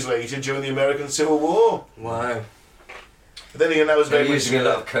centuries later during the American Civil War. Wow. But then again, that was They're very using much, a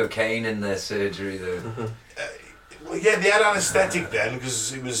lot of cocaine in their surgery, though. well, yeah, they had anaesthetic then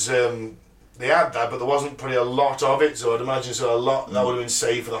because it was they had that, but there wasn't probably a lot of it. So I'd imagine that would have been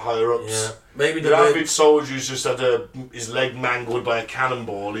safe for the higher ups. Yeah. Maybe The average soldier who's just had his leg mangled by a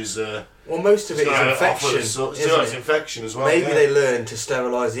cannonball is. Well, most of it is infection. It's isn't it? infection as well. Maybe yeah. they learned to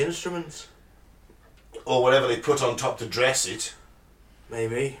sterilise the instruments. Or whatever they put on top to dress it.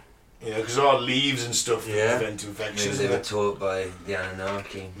 Maybe. You know, because there are leaves and stuff that Yeah. prevent infections. Maybe they were isn't taught by the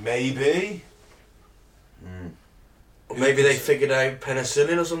Anunnaki. Maybe. Or maybe they figured out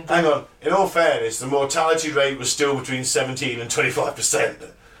penicillin or something. Hang on. In all fairness, the mortality rate was still between 17 and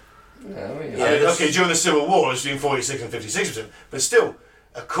 25%. Yeah, I mean, okay, during the Civil War, it was between 46 and 56%, but still,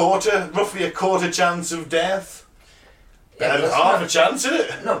 roughly a quarter chance of death. Yeah, And that's half not- a chance, isn't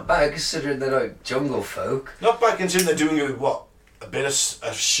it? Not bad considering they're like jungle folk. Not bad considering they're doing it with what? A bit of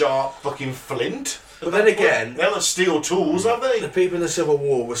a sharp fucking flint? But then again, They haven't steel tools, have the they? people in the Civil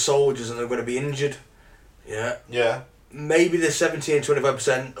War were soldiers and they were going to be injured. Yeah. Yeah. Maybe the 17 and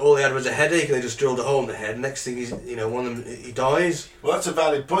 25%, all they had was a headache and they just drilled a hole in the head. Next thing is, one of them, he dies. Well, that's a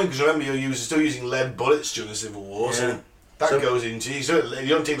valid point, because remember, you're still using lead bullets during the Civil War, Yeah. so that So- goes into you. So you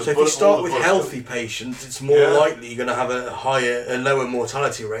don't take the So if bullet. you start all with the bullet- healthy patients, it's more Yeah. likely you're going to have a lower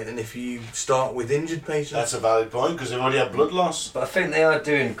mortality rate than if you start with injured patients. That's a valid point, because they've already had blood loss. But I think they are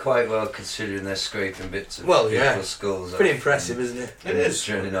doing quite well considering they're scraping bits of Well, yeah. people's skulls. Pretty off impressive, isn't it? It is.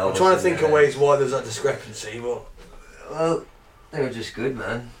 Drilling I'm holes trying to in think their of ways why there's that discrepancy, but Well, they were just good,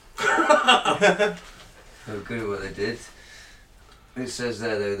 man. They were good at what they did. It says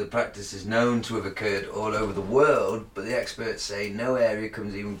there, though, the practice is known to have occurred all over the world, but the experts say no area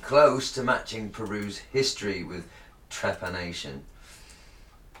comes even close to matching Peru's history with trepanation.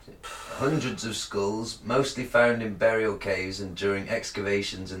 Hundreds of skulls, mostly found in burial caves and during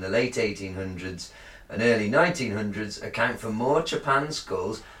excavations in the late 1800s and early 1900s, account for more trepan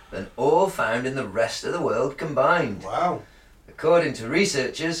skulls than all found in the rest of the world combined. Wow. According to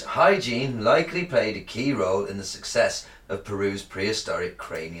researchers, hygiene likely played a key role in the success of Peru's prehistoric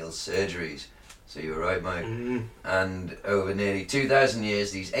cranial surgeries. So you were right, Mike. And over nearly 2,000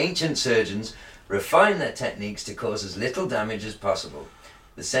 years, these ancient surgeons refined their techniques to cause as little damage as possible.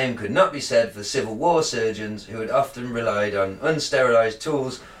 The same could not be said for Civil War surgeons, who had often relied on unsterilised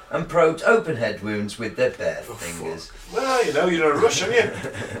tools and probed open head wounds with their bare fingers. Well, you're in a rush, aren't you?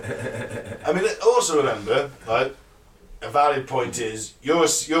 I mean, also remember, like, a valid point is, you're a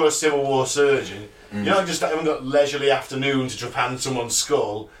Civil War surgeon. You're not just haven't got leisurely afternoon to trepan someone's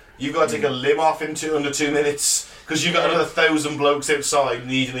skull. You've got to take a limb off in under 2 minutes, because you've got another 1,000 blokes outside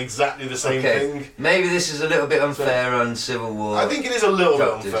needing exactly the same thing. Maybe this is a little bit unfair on Civil War. I think it is a little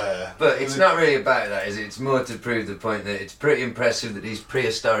doctors, bit unfair. But it's not really about that, is it? It's more to prove the point that it's pretty impressive that these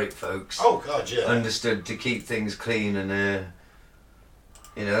prehistoric folks Oh, God, yeah. understood to keep things clean and,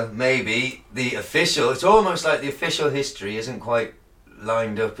 maybe it's almost like the official history isn't quite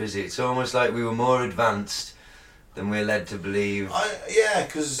lined up, is it? It's almost like we were more advanced than we're led to believe Yeah,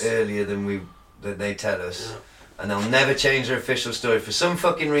 because... earlier than we that they tell us, and they'll never change their official story for some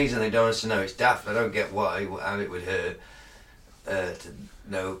fucking reason. They don't want us to know. It's daft. I don't get why, how it would hurt to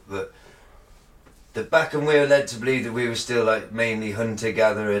know, but the back and we were led to believe that we were still like mainly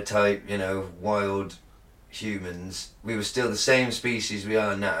hunter-gatherer type, you know, wild humans. We were still the same species we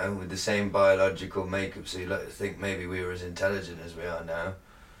are now, with the same biological makeup, so you like to think maybe we were as intelligent as we are now.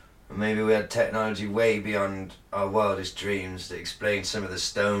 And maybe we had technology way beyond our wildest dreams that explained some of the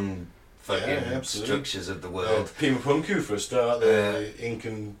stone fucking structures of the world. Pima Punku for a start, the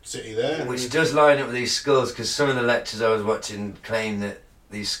Incan city there. Which does line up with these skulls, because some of the lectures I was watching claim that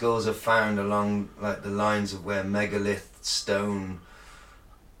these skulls are found along like the lines of where megalith stone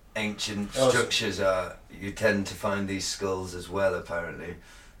ancient structures are. You tend to find these skulls as well, apparently.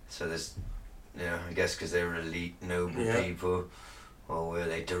 So there's, you know, I guess because they were elite, noble people. Or were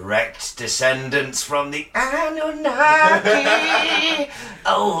they direct descendants from the Anunnaki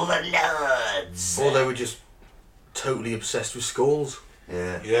overlords? Or they were just totally obsessed with skulls.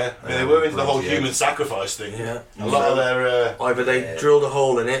 Yeah. I mean, they were into the whole human sacrifice thing. Yeah. A lot of their... either they drilled a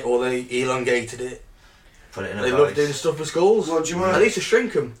hole in it, or they elongated it. Put it in a They vice. loved doing stuff with skulls. What do you want? They used to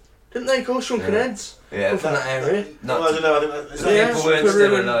shrink them. Didn't they call shrunken heads? Yeah. From that area. I don't know. I think is that People weren't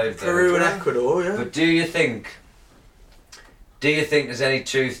still alive though. Peru and Ecuador, yeah. But do you think there's any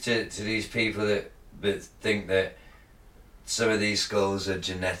truth to these people that think that some of these skulls are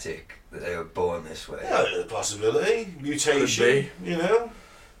genetic, that they were born this way? Yeah, there's a possibility. Mutation, you know?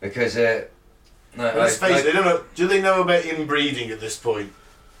 Because, let's face it, they don't know, do they know about inbreeding at this point?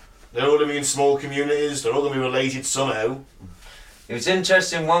 They're all living in small communities, they're all going to be related somehow. It was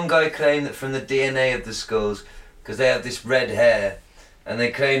interesting, one guy claimed that from the DNA of the skulls, because they have this red hair, and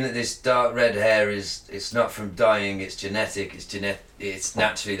they claim that this dark red hair it's not from dying, it's genetic, it's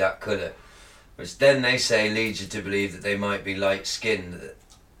naturally that colour. Which then they say leads you to believe that they might be light skinned,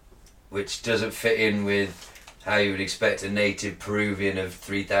 which doesn't fit in with how you would expect a native Peruvian of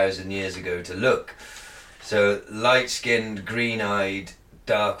 3,000 years ago to look. So light skinned, green eyed,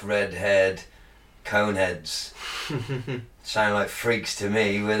 dark red haired coneheads sound like freaks to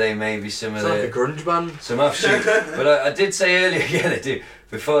me. Were they maybe some of the... like a grunge band. Some offshoot. But I did say earlier, yeah they do,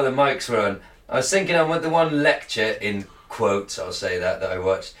 before the mics were on, I was thinking on the one lecture, in quotes I'll say that I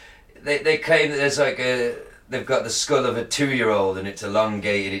watched, they claim that there's like they've got the skull of a 2-year-old and it's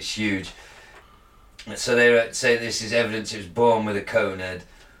elongated, it's huge. So they say this is evidence it was born with a cone head,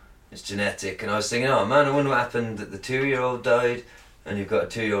 it's genetic. And I was thinking, oh man, I wonder what happened that the 2-year-old died and you've got a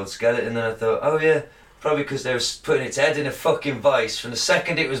 2-year-old skeleton. And then I thought, oh yeah, probably because they were putting its head in a fucking vice from the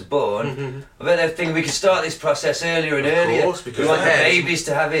second it was born. I bet they're thinking we could start this process earlier and earlier. Of course, because we want the head, babies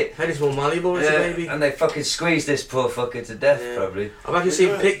to have it. Head is more malleable as a baby. And they fucking squeezed this poor fucker to death, probably. I've actually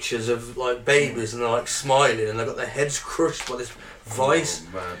seen pictures of like babies and they're like smiling and they've got their heads crushed by this vice.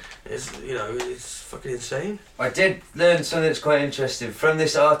 Oh, man. It's, you know, it's fucking insane. I did learn something that's quite interesting. From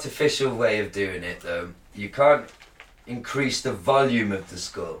this artificial way of doing it, though, you can't increase the volume of the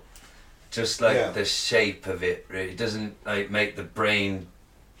skull. Just like the shape of it, really. It doesn't like make the brain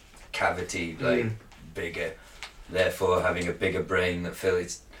cavity like bigger, therefore having a bigger brain that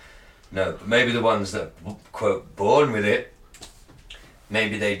fills. No, but maybe the ones that quote born with it,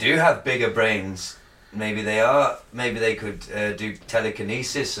 maybe they do have bigger brains. Maybe they are. Maybe they could do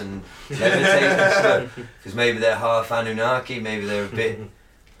telekinesis and levitate and stuff. Because maybe they're half Anunnaki. Maybe they're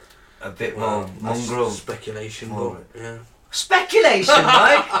a bit more mongrel. Speculation, more, yeah. Speculation,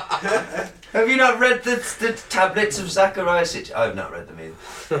 Mike. Have you not read the tablets of Zacharias? I've not read them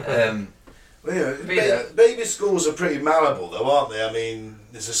either. Well, baby skulls are pretty malleable, though, aren't they? I mean,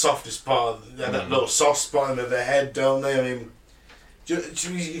 there's the softest part. They have that little soft spot of their head, don't they? I mean,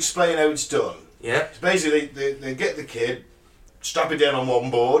 should we explain how it's done? Yeah. So basically, they get the kid, strap it down on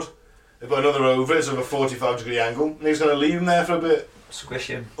one board. They put another over it, so of a 45-degree angle, and he's going to leave him there for a bit. Squish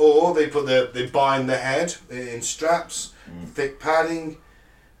him. Or they bind the head in straps, thick padding,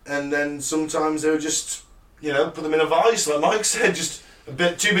 and then sometimes they'll just, put them in a vice, like Mike said, just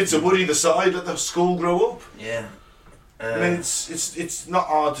two bits of wood either side, let the skull grow up. Yeah. I mean, it's not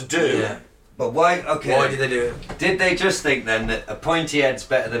hard to do. Yeah. But why? Okay. Why did they do it? Did they just think then that a pointy head's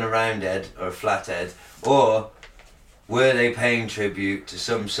better than a round head or a flat head, or were they paying tribute to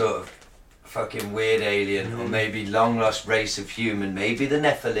some sort of fucking weird alien, or maybe long lost race of human, maybe the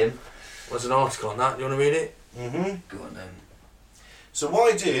Nephilim? There's an article on that. Do you want to read it? Go on then. So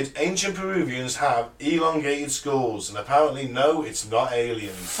why did ancient Peruvians have elongated skulls? And apparently, no, it's not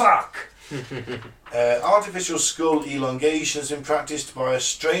aliens. Fuck! Artificial skull elongation has been practiced by a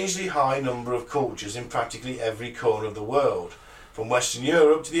strangely high number of cultures in practically every corner of the world, from Western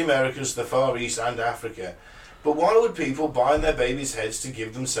Europe to the Americas, the Far East and Africa. But why would people bind their babies' heads to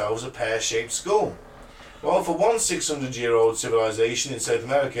give themselves a pear-shaped skull? Well, for one 600-year-old civilization in South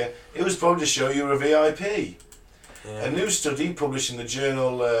America, it was probably to show you were a VIP. Yeah. A new study published in the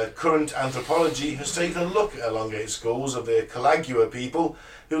journal Current Anthropology has taken a look at elongated skulls of the Calagua people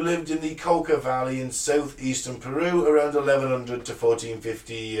who lived in the Colca Valley in southeastern Peru around 1100 to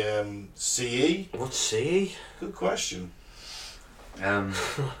 1450 CE. What's CE? Good question. No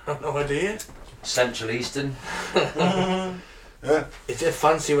idea. Central Eastern. Yeah. It's a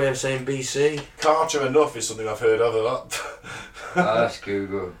fancy way of saying BC. Carter enough is something I've heard of a lot. That's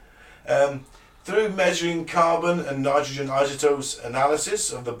Google. Through measuring carbon and nitrogen isotopes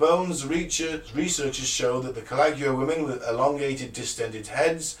analysis of the bones, researchers show that the Calagua women with elongated distended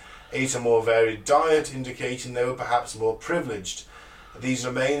heads ate a more varied diet, indicating they were perhaps more privileged. These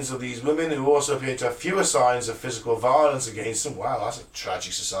remains of these women, who also appear to have fewer signs of physical violence against them, wow, that's a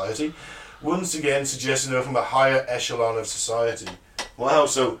tragic society, once again suggesting they were from a higher echelon of society. Wow,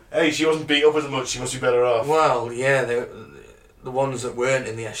 so, hey, she wasn't beat up as much, she must be better off. Well, yeah, the ones that weren't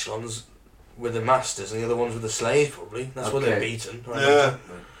in the echelons were the masters, and the other ones were the slaves, probably. That's why they're beaten. Right?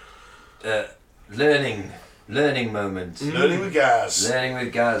 Yeah. Learning moment. Learning with Gaz. Learning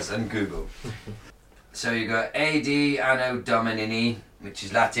with Gaz and Google. So you got AD Anno Domini, which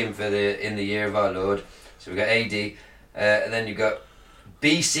is Latin for in the year of our Lord. So we got AD, and then you got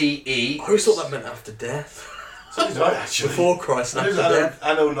BCE. I always thought that meant after death. So did I, actually. Before Christ, and after death.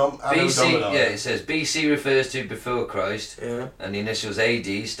 Anno BC, Domini. yeah, it says BC refers to before Christ, Yeah. and the initials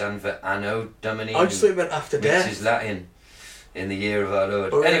AD stand for Anno Domini. I just thought it meant after death. Which is Latin, in the year of our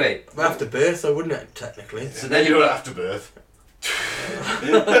Lord. Or, anyway. But after birth, though, wouldn't it, technically? So then you were after birth.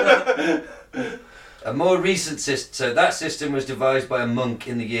 A more recent system, so that system was devised by a monk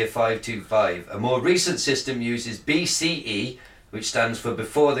in the year 525. A more recent system uses BCE, which stands for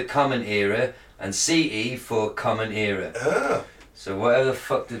before the Common Era, and CE for Common Era. Ah. So whatever the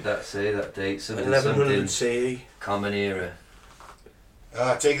fuck did that say, that date? Something 1100 CE. Common Era.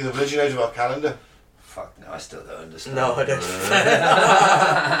 Taking the religion out of our calendar. Fuck no, I still don't understand. No, I don't.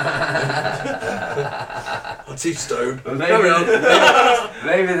 I'll teach Stone.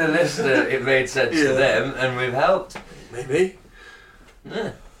 Maybe the listener, it made sense to them, and we've helped. Maybe.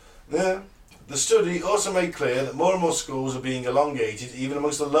 Yeah. Yeah. The study also made clear that more and more schools are being elongated, even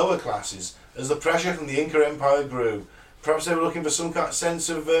amongst the lower classes, as the pressure from the Inca Empire grew. Perhaps they were looking for some kind of sense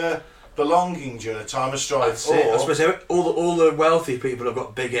of belonging during a time of strife. I suppose all the wealthy people have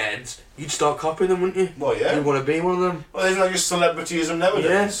got big heads. You'd start copying them, wouldn't you? Well, yeah. You'd want to be one of them. Well, isn't that just celebrityism nowadays?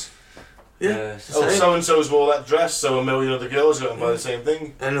 Yes. Yeah. it's the Oh, same. so-and-so's wore that dress, so a million other girls got them by the same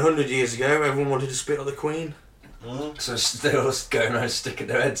thing. And 100 years ago, everyone wanted to spit on the Queen. Mm. So they're all going around sticking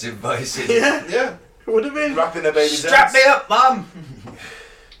their heads in vices. Yeah. Yeah. It would have been. Wrapping their babies' Strap heads. me up, Mum!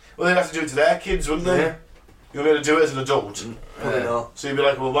 Well, they'd have to do it to their kids, wouldn't they? Yeah. You're going to do it as an adult. Probably not. So you'd be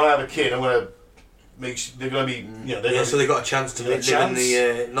like, well, when I have a kid, I'm going to make sure they're going to be, you know, they're Yeah, gonna so they got a chance to live in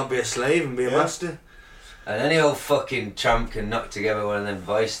the not be a slave and be a master. And any old fucking tramp can knock together one of them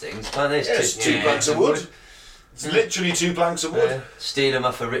vice things, can't they? It's two planks of wood. It's literally 2 planks of wood. Steal them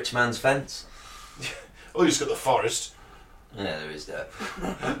off a rich man's fence. Oh, you just got the forest. Yeah, there is that.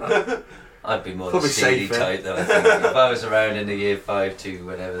 I'd be more Probably the steely safer. type though, I think. If I was around in the year 5 to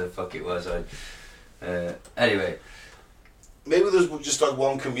whatever the fuck it was, I'd... anyway. Maybe there's just like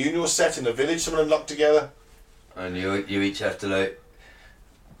one communal set in a village, someone locked together. And you each have to like...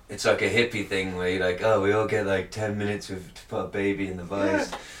 It's like a hippie thing where you're like, oh, we all get like 10 minutes to put a baby in the vice.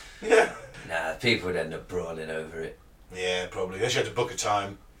 Yeah. Nah, people would end up brawling over it. Yeah, probably. They should have to book a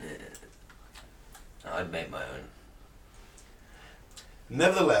time. I'd make my own.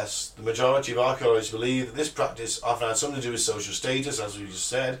 Nevertheless, the majority of archaeologists believe that this practice often had something to do with social status, as we just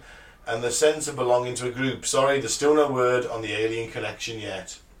said, and the sense of belonging to a group. Sorry, there's still no word on the alien connection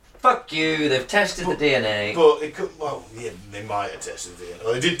yet. Fuck you, they've tested the DNA. But it could, well, yeah, they might have tested the DNA.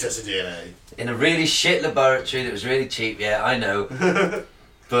 Well, they did test the DNA. In a really shit laboratory that was really cheap, yeah, I know.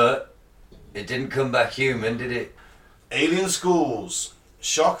 But it didn't come back human, did it? Alien schools.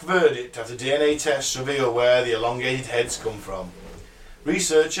 Shock verdict after DNA tests reveal where the elongated heads come from.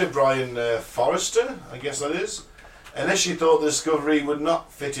 Researcher Brian Forrester, I guess that is, initially thought the discovery would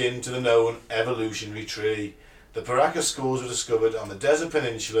not fit into the known evolutionary tree. The Paracas skulls were discovered on the desert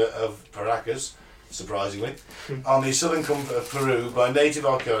peninsula of Paracas, surprisingly, on the southern coast of Peru by native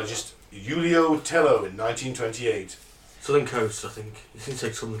archaeologist Julio Tello in 1928. Southern Coast, I think. You can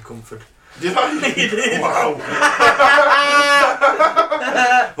take Southern Comfort. Did I? You did? Wow.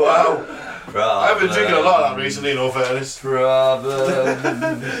 Wow. I've been drinking a lot of that recently, in all fairness. Problem.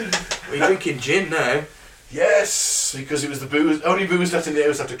 Well, you're drinking gin now. Yes, because it was the only booze left in the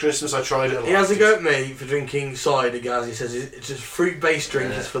house after Christmas. I tried it. He has a go at me for drinking cider, guys. He says it's just fruit-based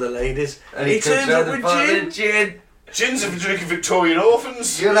drink. It's for the ladies. And he turns up with gin. Gin's for drinking Victorian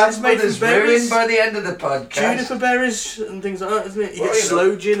orphans. Your last mother's ruined by the end of the podcast. Juniper berries and things like that, isn't it? You get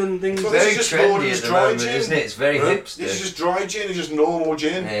slow gin and things. Well, very it's just trendy at the moment, gin. isn't it? It's very hipster. It's just dry gin. It's just normal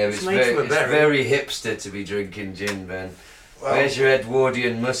gin. Yeah, it's very hipster to be drinking gin, Ben. Well, Where's your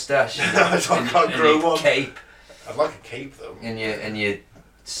Edwardian moustache? I can't grow your one. Cape. I'd like a cape though. And your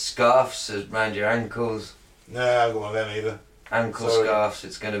scarves around your ankles. Nah, I don't want them either. Ankle Sorry. scarves.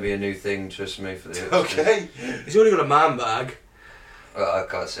 It's going to be a new thing. Trust me for the hipsters. Okay. He's only got a man bag. Well, I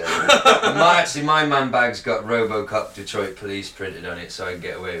can't say that. My man bag's got RoboCop Detroit Police printed on it, so I can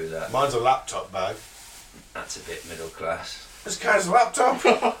get away with that. Mine's a laptop bag. That's a bit middle class. This guy's a laptop.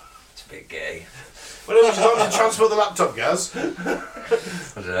 It's a bit gay. What else is on to transport the laptop, Gaz? I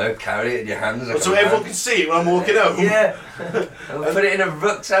don't know, carry it in your hands like So a everyone man. can see it when I'm walking home? Yeah. I'll put it in a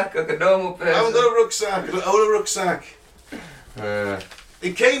rucksack like a normal person. I haven't got a rucksack. I don't own a rucksack.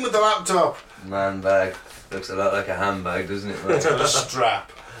 It came with the laptop. Man bag. Looks a lot like a handbag, doesn't it? It's got a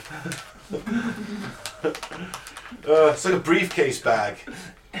strap. It's like a briefcase bag.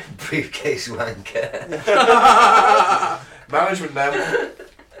 Briefcase wanker. Management now.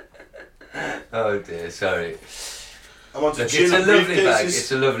 Oh dear, sorry. I'm on to Look, gin it's a and lovely bag. briefcases.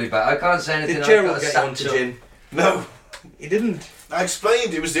 It's a lovely bag. I can't say anything. Did I've Gerald got a get onto satchel. gin? No. He didn't. I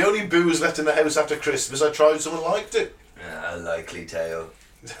explained it was the only booze left in the house after Christmas. I tried and someone liked it. A likely tale.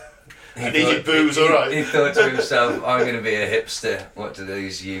 I needed booze, alright. He thought to himself, I'm going to be a hipster. What do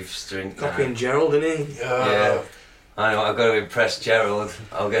these youths drink now? Copying Gerald, didn't he? Yeah. I know, I've got to impress Gerald.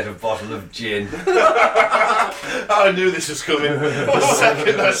 I'll get a bottle of gin. I knew this was coming. The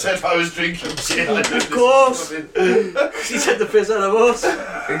second I said I was drinking gin, I knew this course. was coming. He took the piss out of us.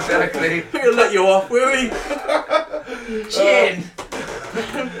 Exactly. We'll let you off, will we? Gin!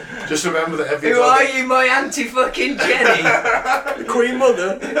 Just remember that every Who time are you, my anti-fucking Jenny? The Queen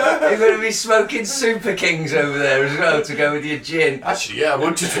Mother. You're going to be smoking Super Kings over there as well to go with your gin. Actually, yeah, I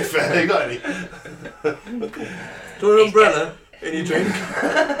would, to be fair. You got any? Do you want an umbrella in your drink?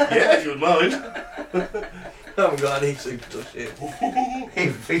 Yeah, if you would mind. I haven't got any super shit.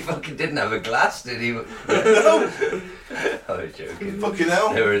 He fucking didn't have a glass, did he? No. I was joking. Fucking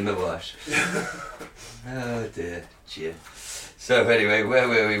hell. They were in the wash. Oh dear, gin. So anyway, where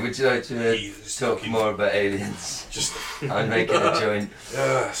were we? Would you like to Jesus, talk fucking- more about aliens? Just, I'm making a joint.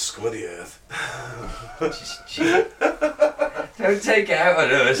 scum of the earth. Just gin. Don't take it out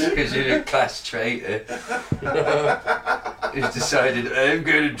on us because you're a class traitor. Who's decided I'm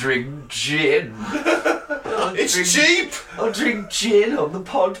going to drink gin. It's cheap! I'll drink gin on the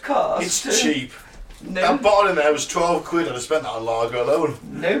podcast. It's cheap. No, That bottle in there was 12 quid and I spent that on lager alone.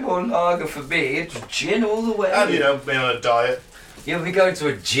 no more lager for me. It's gin all the way. And, you know, being on a diet. You'll be going to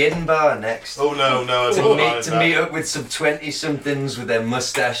a gin bar next. Oh no, I don't To meet up with some 20-somethings with their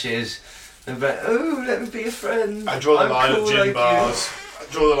moustaches. And be like, oh, let me be a friend. I draw the I'm line cool at gin like bars. I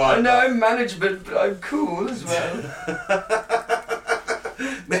draw the You. line I at know that. I'm management, but I'm cool as well.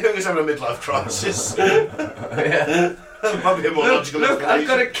 Maybe I'm just having a midlife crisis. Yeah. Might be a more logical Look, I've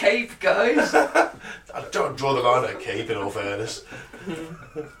got a explanation. cape, guys. I don't draw the line at a cape, in all fairness.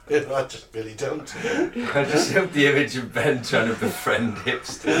 I just really don't. I just have the image of Ben trying to befriend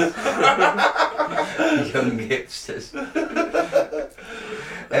hipsters. Young hipsters.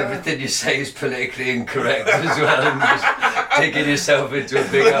 Everything you say is politically incorrect as well, and just digging yourself into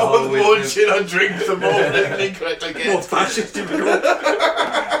a big hole The with more them. gin I drink, the more politically incorrect I More get. fascist you become.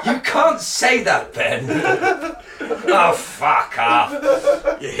 You can't say that, Ben. Oh, fuck off.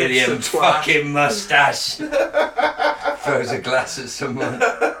 You William hipster twat. fucking moustache. Throws a glass at someone.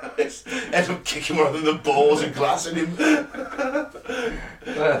 End up kicking one of the balls and glassing him.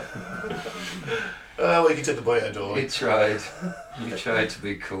 Well, Well, you can take the boy out of door. he tried. He tried to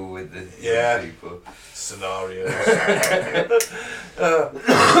be cool with the Yeah. people. Scenarios.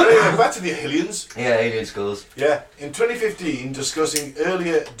 Anyway, back to the aliens. Yeah, alien schools. Yeah, in 2015, discussing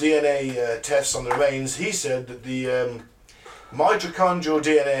earlier DNA tests on the remains, he said that the mitochondrial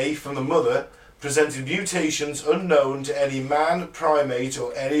DNA from the mother presented mutations unknown to any man, primate,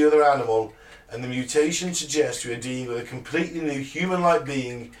 or any other animal, and the mutation suggests we are dealing with a completely new human-like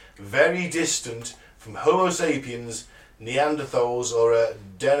being, very distant from Homo sapiens, Neanderthals, or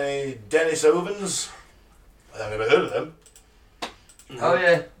Denisovans. I've never heard of them. Oh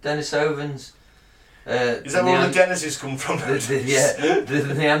yeah, Denisovans. Is that where all the Denises come from?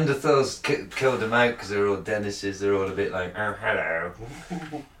 The Neanderthals killed them out because they're all Denises. They're all a bit like, oh hello,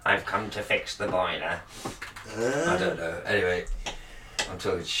 I've come to fix the boiler. I don't know. Anyway, I'm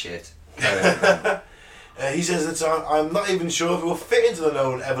talking shit. He says that I'm not even sure if it will fit into the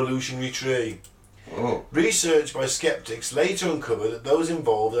known evolutionary tree. Oh. Research by skeptics later uncovered that those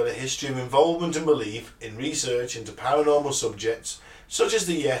involved had a history of involvement and belief in research into paranormal subjects such as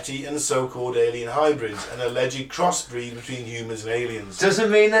the Yeti and so-called alien hybrids, an alleged crossbreed between humans and aliens. Doesn't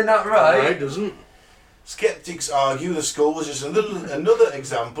mean they're not right. No, it doesn't. Skeptics argue the skull was just another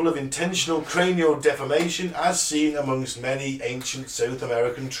example of intentional cranial deformation as seen amongst many ancient South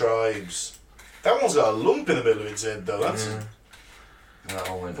American tribes. That one's got a lump in the middle of its head though, that's... That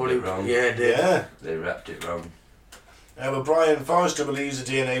one went a Probably, bit wrong. yeah, it did. Yeah. They wrapped it wrong. But Brian Forrester believes the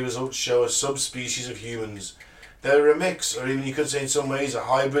DNA results show a subspecies of humans. They're a mix, or even you could say in some ways a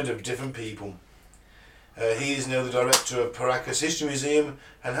hybrid of different people. He is now the director of Paracas History Museum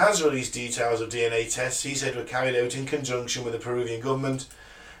and has released details of DNA tests he said were carried out in conjunction with the Peruvian government,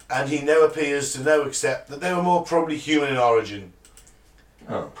 and he now appears to now accept that they were more probably human in origin.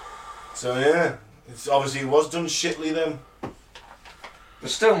 Oh. So yeah, it's obviously it was done shittly then. But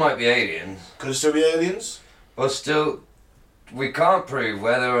still might be aliens. Could it still be aliens? But still, we can't prove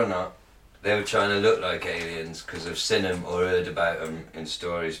whether or not they were trying to look like aliens because I've seen them or heard about them in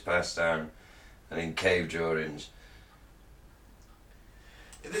stories passed down and in cave drawings.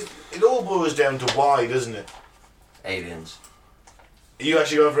 It all boils down to why, doesn't it? Aliens. Are you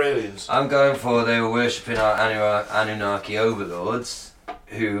actually going for aliens? I'm going for they were worshipping our Anunnaki overlords,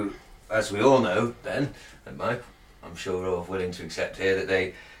 who, as we all know then, and Mike, I'm sure we're all willing to accept here, that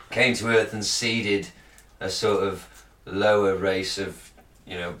they came to Earth and seeded a sort of lower race of,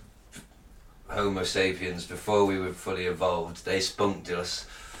 you know, Homo sapiens before we were fully evolved. They spunked us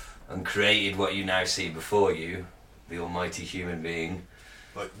and created what you now see before you, the almighty human being.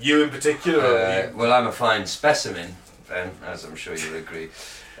 Like you in particular? Or you? Well, I'm a fine specimen, Ben, as I'm sure you'll agree.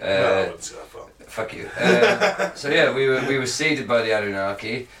 No, I wouldn't say that far. Fuck you. So yeah, we were seeded by the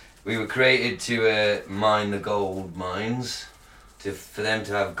Anunnaki. We were created to mine the gold mines, for them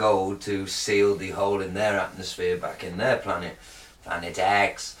to have gold to seal the hole in their atmosphere back in their planet, Planet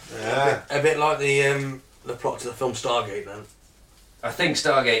X. Yeah. A bit like the plot to the film Stargate then. I think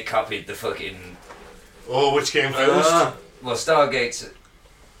Stargate copied the fucking... Oh, which came first? Well, Stargate's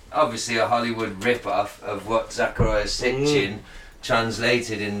obviously a Hollywood rip-off of what Zachariah Sitchin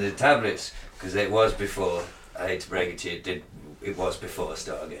translated in the tablets, because it was before, I hate to break it to you, it was before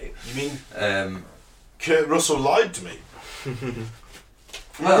Stargate. You mean Kurt Russell lied to me?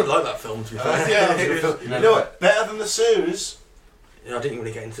 I did like that film, to be fair. Yeah, it was a good film. You know what? Better than the series. Yeah, I didn't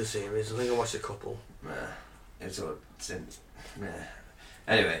really get into the series. I think I watched a couple.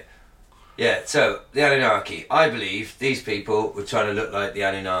 Anyway, yeah, so the Anunnaki. I believe these people were trying to look like the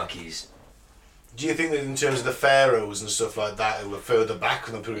Anunnakis. Do you think that in terms of the pharaohs and stuff like that, who were further back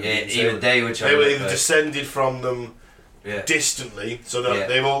from the Peruvians, Yeah, even they were trying they to were look either like... descended from them distantly, so that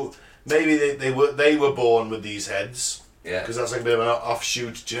they've all maybe they were born with these heads. Yeah. Because that's like a bit of an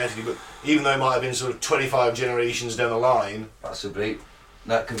offshoot genetically, but even though it might have been sort of 25 generations down the line, Possibly.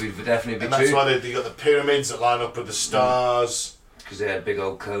 That could be definitely be and true. that's why they got the pyramids that line up with the stars. Because they had big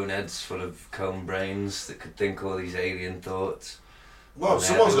old cone heads full of cone brains that could think all these alien thoughts. Well, And they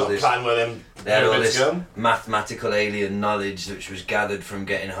someone's had all got a this- plan where them They had all pyramids this go. mathematical alien knowledge which was gathered from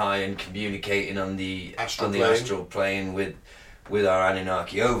getting high and communicating on the astral plane with our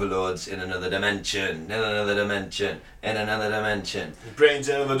Anunnaki overlords in another dimension, in another dimension, in another dimension. Brains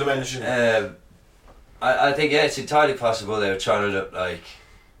in another dimension. I think, yeah, it's entirely possible they were trying to look like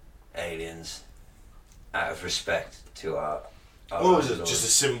aliens out of respect to our Or was it overlords. just a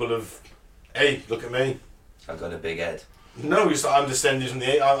symbol of, hey, look at me? I've got a big head. No, it's that I'm descended from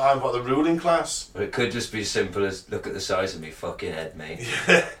I'm part of the ruling class. But it could just be as simple as, look at the size of me fucking head, mate.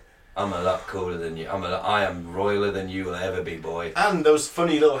 I'm a lot cooler than you. I am royaler than you will ever be, boy. And those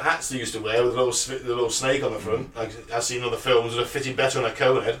funny little hats they used to wear with the little snake on the front, like I've seen in other films, that have fitted better on a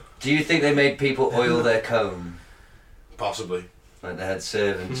cone head. Do you think they made people oil their comb? Possibly. Like they had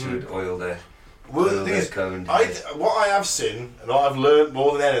servants who would oil their Well, the thing is, cone. what I have seen, and what I've learned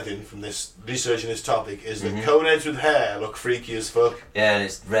more than anything from this researching this topic, is that cone heads with hair look freaky as fuck. Yeah, and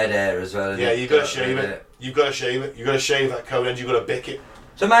it's red hair as well. Yeah, you've got to shave it. You've got to shave it. You've got to shave that cone head. You've got to bick it.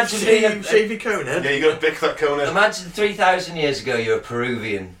 So imagine being Shave your cone head? Yeah, you've got to bick that cone head. Imagine 3,000 years ago you're a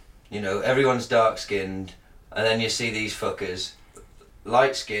Peruvian, you know, everyone's dark skinned, and then you see these fuckers,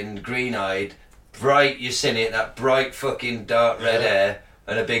 light skinned, green eyed, bright, you seen it, that bright fucking dark red hair,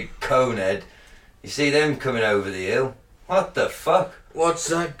 and a big cone head. You see them coming over the hill. What the fuck? What's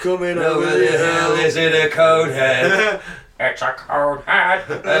that coming Over the hill, is it a cone head? It's a cone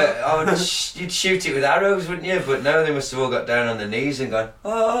head. You'd shoot it with arrows, wouldn't you? But no, they must have all got down on their knees and gone,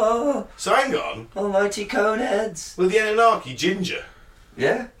 oh, So hang on. almighty cone heads. With the Anunnaki, ginger.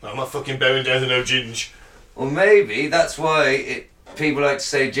 Yeah? I'm not fucking bowing down to no ginge. Or maybe that's why people like to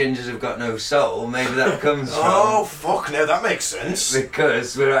say gingers have got no soul. Maybe that comes from... Oh, fuck, now that makes sense.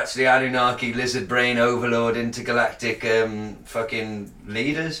 Because we're actually Anunnaki, lizard brain, overlord, intergalactic fucking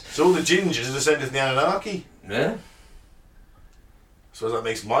leaders. So all the gingers are descended from the Anunnaki. Yeah. So that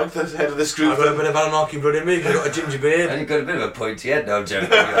makes Mike the head of this group. I've got a bit of Anunnaki blood in me, I've got a ginger beard. And you've got a bit of a pointy head, no, I'm joking.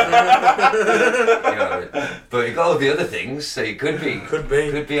 But you've got all the other things, so you could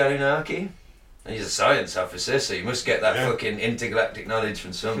be Anunnaki. And he's a science officer, so you must get that fucking intergalactic knowledge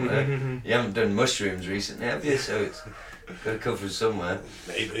from somewhere. You haven't done mushrooms recently, have you? So it's got to come from somewhere.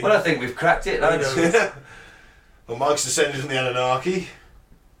 Maybe. Well, I think we've cracked it, lads. Well, Mike's descended from the Anunnaki.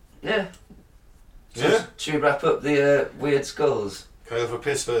 Yeah. So should we wrap up the weird skulls? Can I go for a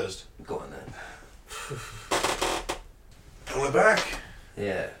piss first? Go on then. And we're back.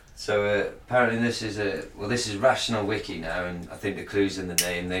 Yeah. So apparently this is Rational Wiki now, and I think the clue's in the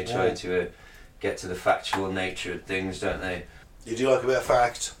name. They try to get to the factual nature of things, don't they? You do like a bit of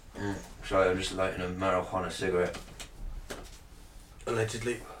fact. Sorry, I'm just lighting a marijuana cigarette.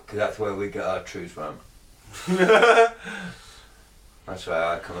 Allegedly. Because that's where we get our truth from. That's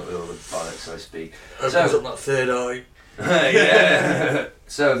why I come up with all the bollocks I speak. Opens up that third eye. Yeah.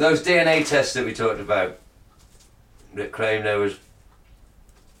 So those DNA tests that we talked about that claimed there was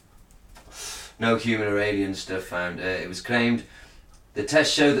no human or alien stuff found. It was claimed the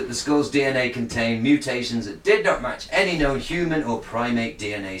test showed that the skull's DNA contained mutations that did not match any known human or primate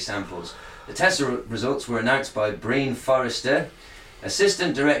DNA samples. The test results were announced by Breen Forrester,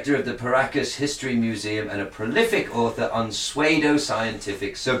 Assistant Director of the Paracas History Museum and a prolific author on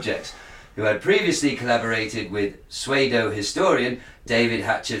pseudo-scientific subjects, who had previously collaborated with pseudo-historian David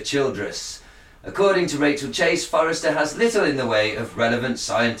Hatcher Childress. According to Rachel Chase, Forrester has little in the way of relevant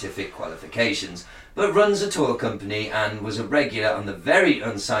scientific qualifications, but runs a tour company and was a regular on the very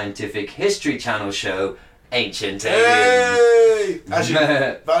unscientific History Channel show Ancient Aliens. Hey!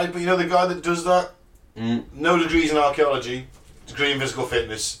 Actually, but you know the guy that does that? No degrees in archaeology, degree in physical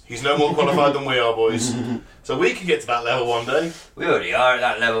fitness. He's no more qualified than we are, boys. So we can get to that level one day. We already are at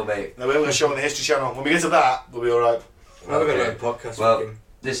that level, mate. No, we're going to show on the History Channel. When we get to that, we'll be alright. We're going to learn podcast. Well,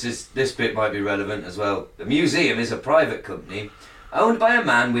 this bit might be relevant as well. The museum is a private company owned by a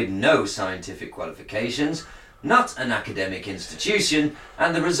man with no scientific qualifications, not an academic institution,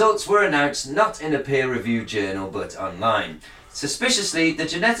 and the results were announced not in a peer-reviewed journal but online. Suspiciously, the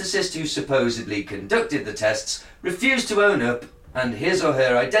geneticist who supposedly conducted the tests refused to own up, and his or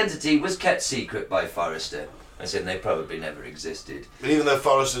her identity was kept secret by Forrester. As in, they probably never existed. But even though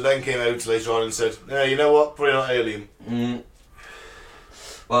Forrester then came out later on and said, yeah, you know what, probably not alien.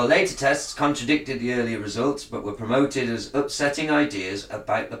 Well, later tests contradicted the earlier results, but were promoted as upsetting ideas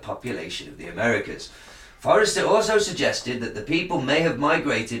about the population of the Americas. Forrester also suggested that the people may have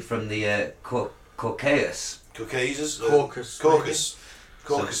migrated from the Caucasus. Caucasus.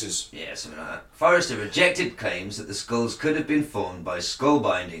 Yeah, something like that. Forrester rejected claims that the skulls could have been formed by skull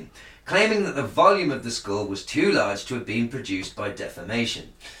binding, claiming that the volume of the skull was too large to have been produced by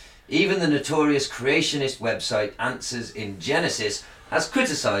deformation. Even the notorious creationist website Answers in Genesis has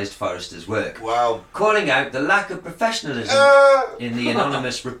criticised Forrester's work, calling out the lack of professionalism in the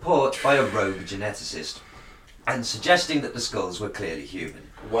anonymous report by a rogue geneticist, and suggesting that the skulls were clearly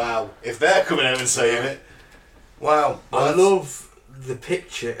human. Wow, if they're coming out and saying it, wow. I love the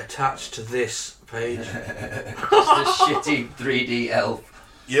picture attached to this page. Just a shitty 3D elf.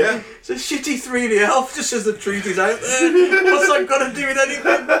 Yeah? It's a shitty 3D elf, just as the truth is out there. What's that got to do with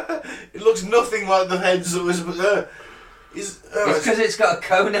anything? It looks nothing like the heads that was... It's because it's got a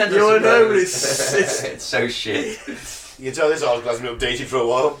cone end. You know, but it's so shit. You can tell this article hasn't been updated for a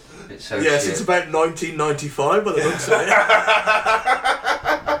while. It's so yes, shit. it's about 1995 by the looks of it.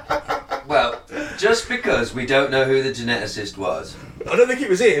 Well, just because we don't know who the geneticist was. I don't think it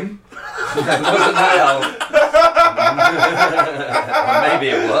was him. It wasn't that elf. Or maybe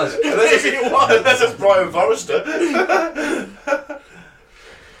it was. Maybe it was. That's Brian Forrester.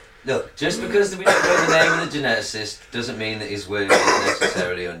 Look, just because we don't know the name of the geneticist doesn't mean that his work is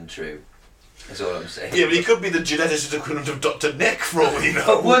necessarily untrue. That's all I'm saying. Yeah, but he could be the geneticist equivalent of Dr. Nick for all we know.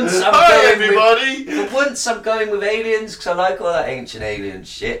 But once I'm Hi, going everybody! But once I'm going with aliens, because I like all that ancient alien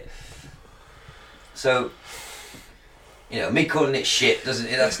shit. So, you know, me calling it shit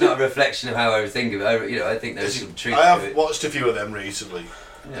that's not a reflection of how I think of it. You know, I think there's some truth to it. I have watched a few of them recently.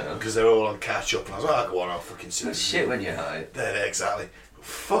 Yeah. Because they're all on catch up, and I was like, go on, I'll fucking see. It's shit when you're high. Yeah, exactly.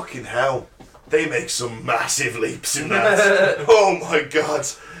 Fucking hell. They make some massive leaps in that. Oh my god.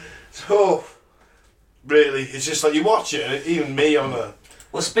 Oh, really, it's just like you watch it, and even me on a...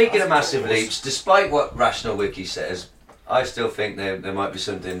 Well, speaking of massive leaps, despite what Rational Wiki says, I still think there might be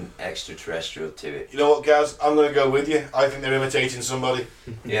something extraterrestrial to it. You know what, Gaz? I'm going to go with you. I think they're imitating somebody.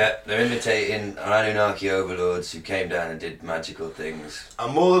 Yeah, they're imitating Anunnaki overlords who came down and did magical things.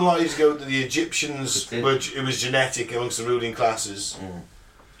 I'm more than likely to go to the Egyptians, which it was genetic amongst the ruling classes.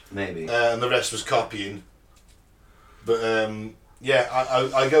 Maybe. And the rest was copying. But, yeah,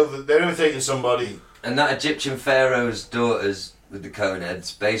 I go that they're imitating somebody. And that Egyptian pharaoh's daughters with the cone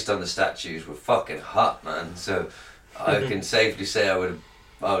heads, based on the statues, were fucking hot, man. So I can safely say I would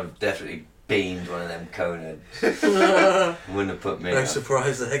have definitely beamed one of them cone heads. Wouldn't have put me No off.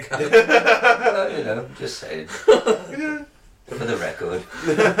 surprise there, Gav. Well, you know, just saying. For the record.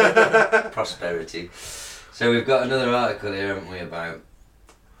 Prosperity. So we've got another article here, haven't we, about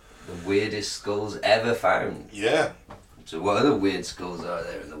the weirdest skulls ever found. Yeah. So what other weird skulls are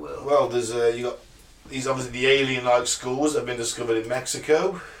there in the world? Well, there's you got these obviously the alien-like skulls that have been discovered in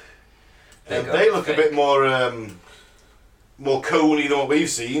Mexico. They look a bit more coney than what we've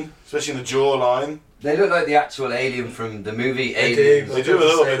seen, especially in the jawline. They look like the actual alien from the movie They Alien. do. They do a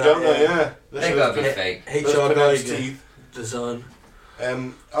little bit, don't they? Yeah. They got to be fake. HR Those Geiger teeth. design.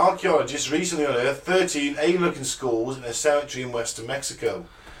 Archaeologists recently unearthed 13 alien-looking skulls in a cemetery in western Mexico.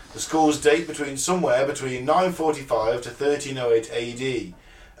 The skulls date somewhere between 945 to 1308 AD.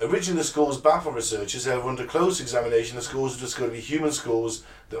 Originally, the skulls baffled researchers. However, under close examination, the skulls were discovered to be human skulls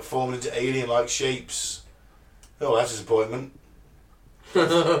that formed into alien-like shapes. Oh, that's a disappointment.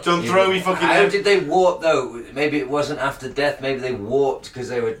 Don't throw me fucking... How did they warp though? Maybe it wasn't after death. Maybe they warped because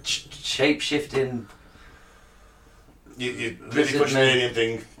they were shape-shifting. You really pushing the alien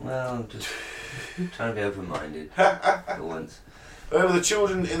thing. Well, I'm just trying to be open-minded for once. However, the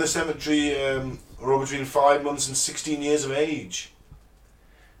children in the cemetery were all between 5 months and 16 years of age.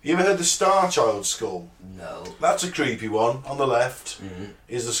 You ever heard the Star Child skull? No. That's a creepy one. On the left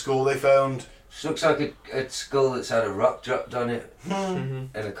is the skull they found. It looks like a skull that's had a rock dropped on it in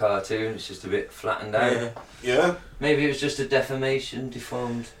a cartoon. It's just a bit flattened out. Yeah. Maybe it was just a deformation,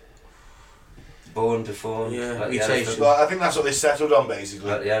 deformed. Born deformed. Yeah, like the mutation. elephant. Well, I think that's what they settled on, basically.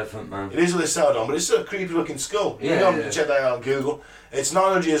 Like the elephant man. It is what they settled on, but it's still a creepy looking skull. You Yeah, can check that out on Google. It's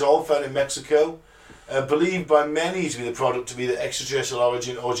 900 years old, found in Mexico. Believed by many to be the product of either extraterrestrial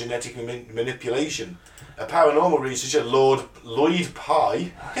origin or genetic manipulation. A paranormal researcher, Lloyd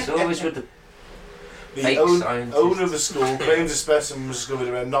Pye, It's always with the the fake scientists. owner of the skull, claims the specimen was discovered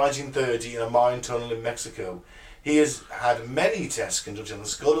around 1930 in a mine tunnel in Mexico. He has had many tests conducted on the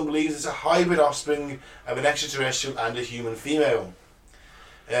skull and believes it's a hybrid offspring of an extraterrestrial and a human female.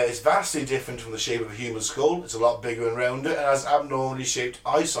 It's vastly different from the shape of a human skull. It's a lot bigger and rounder and has abnormally shaped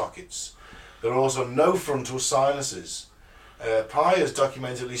eye sockets. There are also no frontal sinuses. Pye has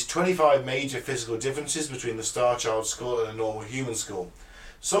documented at least 25 major physical differences between the Star Child skull and a normal human skull.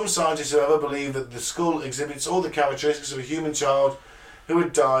 Some scientists, however, believe that the skull exhibits all the characteristics of a human child who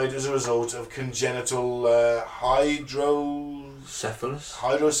had died as a result of congenital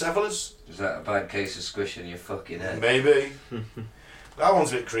hydrocephalus. Is that a bad case of squishing your fucking head? Maybe. That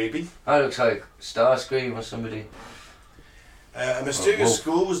one's a bit creepy. That looks like Starscream or somebody. A mysterious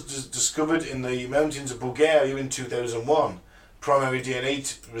skull was discovered in the mountains of Bulgaria in 2001. Primary DNA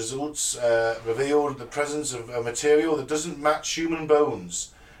results revealed the presence of a material that doesn't match human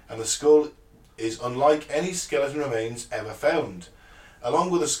bones, and the skull is unlike any skeleton remains ever found. Along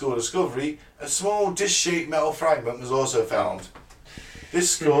with the skull discovery, a small disc-shaped metal fragment was also found.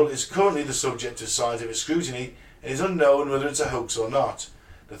 This skull is currently the subject of scientific scrutiny and is unknown whether it's a hoax or not.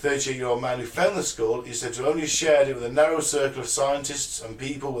 The 38-year-old man who found the skull is said to have only shared it with a narrow circle of scientists and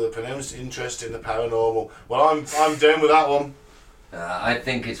people with a pronounced interest in the paranormal. Well, I'm down with that one. I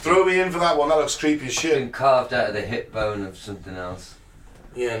think it's Throw me in for that one. That looks creepy as shit. been carved out of the hip bone of something else.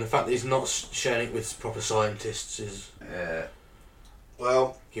 Yeah, and the fact that he's not sharing it with proper scientists is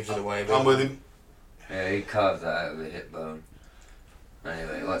Well, gives it away. I'm with him. Yeah, he carved that out of the hip bone.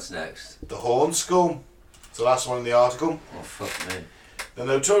 Anyway, what's next? The horn skull. It's the last one in the article. Oh, fuck me. The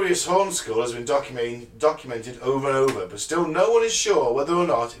notorious horn skull has been documented over and over, but still no one is sure whether or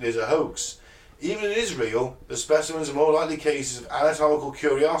not it is a hoax. Even if it is real, the specimens are more likely cases of anatomical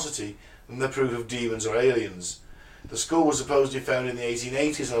curiosity than the proof of demons or aliens. The skull was supposedly found in the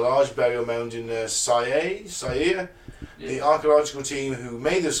 1880s in a large burial mound in Zaire. The archaeological team who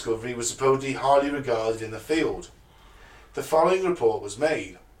made the discovery was supposedly highly regarded in the field. The following report was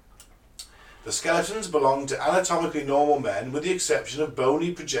made. The skeletons belonged to anatomically normal men with the exception of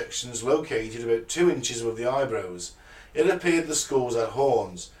bony projections located about 2 inches above the eyebrows. It appeared the skulls had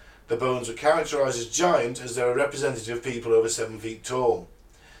horns. The bones were characterised as giant as they were representative of people over 7 feet tall.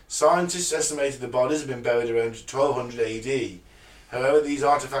 Scientists estimated the bodies had been buried around 1200 AD. However, these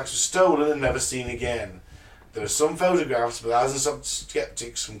artefacts were stolen and never seen again. There are some photographs, but that hasn't stopped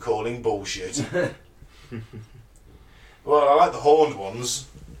skeptics from calling bullshit. Well, I like the horned ones.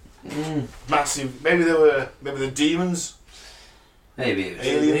 Massive. Maybe they're demons. Maybe it was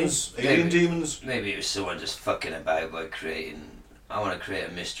Aliens. Alien demons. Maybe it was someone just fucking about by creating. I want to create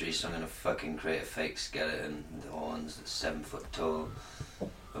a mystery, so I'm gonna fucking create a fake skeleton with horns that's 7 foot tall.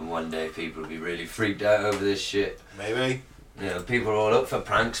 And one day people will be really freaked out over this shit. Maybe. You know, people were all up for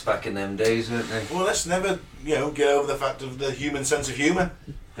pranks back in them days, weren't they? Well, let's never, get over the fact of the human sense of humour.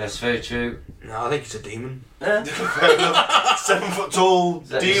 That's very true. No, I think it's a demon. Fair enough. 7 foot tall Is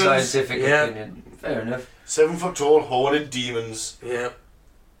that demons. your scientific opinion? Fair enough. 7 foot tall horned demons. Yeah.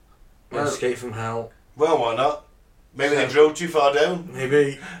 Well, Escape from hell. Well, why not? Maybe they drove too far down.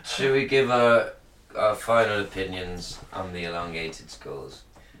 Maybe. Should we give our final opinions on the elongated skulls?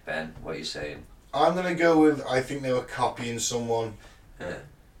 Ben, what are you saying? I'm going to go with, I think they were copying someone.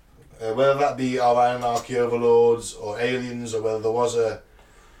 Yeah. Whether that be our Anunnaki overlords or aliens, or whether there was an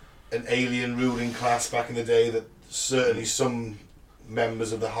alien ruling class back in the day that certainly some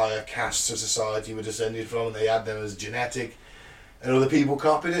members of the higher castes of society were descended from, and they had them as genetic, and other people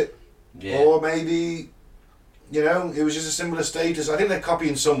copied it. Yeah. Or maybe, it was just a similar status. I think they're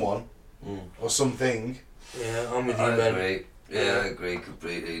copying someone or something. Yeah, I'm with you, I Ben. agree. Yeah, I agree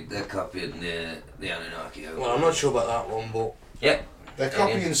completely. They're copying the Anunnaki. Well, I'm not sure about that one, but... Yeah. They're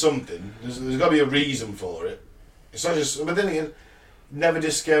copying something. There's got to be a reason for it. It's not just... But then again, never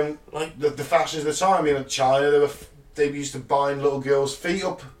discount the fashions of the time. I mean, in China, they used to bind little girls' feet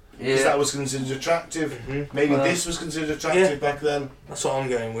up because that was considered attractive. Mm-hmm. Maybe this was considered attractive back then. That's what I'm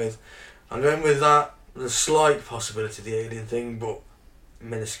going with. I'm going with that. There's a slight possibility of the alien thing, but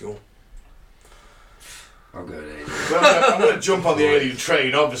minuscule. I'll go with alien. Well, I'm going to jump on the alien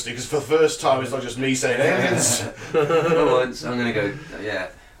train, obviously, because for the first time it's not just me saying aliens. For once, I'm going to go, yeah.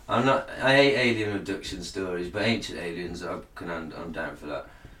 I hate alien abduction stories, but ancient aliens, I'm down for that.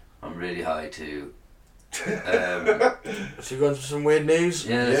 I'm really high too. So you going to some weird news?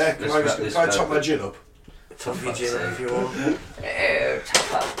 Yeah, can I top my gin up? Top your gin if you want.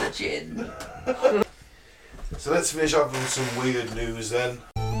 Top up the gin. So let's finish up with some weird news then.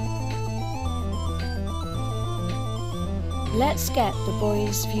 Let's get the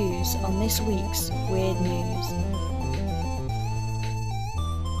boys' views on this week's weird news.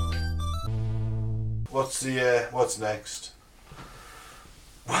 What's next?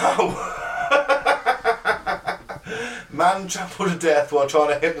 Wow! Man trampled to death while trying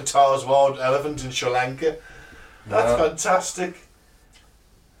to hypnotise wild elephant in Sri Lanka. That's fantastic.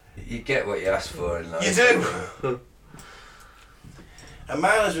 You get what you ask for in life. You do! A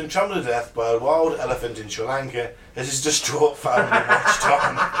man has been trampled to death by a wild elephant in Sri Lanka as his distraught family watched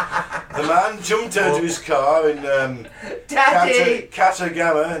on. The man jumped out of his car in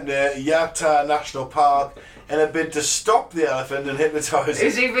Katagama near Yatta National Park in a bid to stop the elephant and hypnotise it.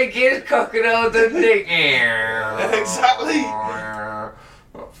 Is he thinking his crocodile Dundee? Exactly! Oh,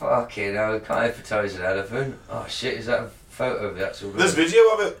 fucking hell, can't hypnotise an elephant. Oh shit, is that a photo of the actual... There's video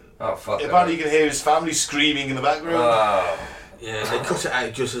of it. Oh fuck. Apparently you can hear his family screaming in the background. Oh. Yeah, they cut it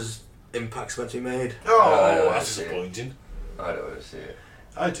out just as impact's meant to be made. Oh, that's disappointing. I don't want to see it.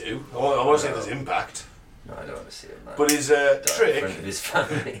 I do. I want to say there's impact. No, I don't want to see it, man. But his Die in trick... front of his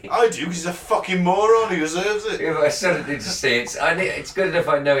family. I do, because he's a fucking moron. He deserves it. Yeah, but I still need to see it. It's good enough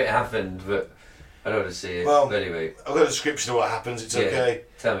I know it happened, but I don't want to see it. Well, but anyway. I've got a description of what happens. It's okay.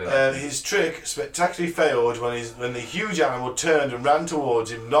 Tell me about it. His trick spectacularly failed when the huge animal turned and ran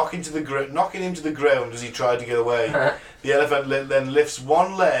towards him, knocking him to the ground as he tried to get away. The elephant then lifts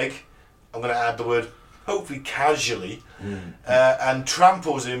one leg, I'm going to add the word, hopefully casually, and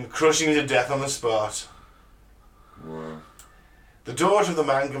tramples him, crushing him to death on the spot. Wow. The daughter of the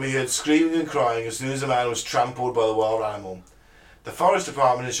man can be heard screaming and crying as soon as the man was trampled by the wild animal. The forest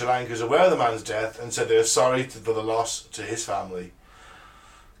department in Sri Lanka is aware of the man's death and said they are sorry for the loss to his family.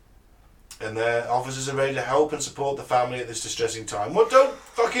 And their officers are ready to help and support the family at this distressing time. Well, don't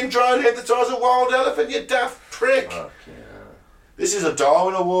fucking try and hypnotise a wild elephant, you daft prick! Fuck yeah. This is a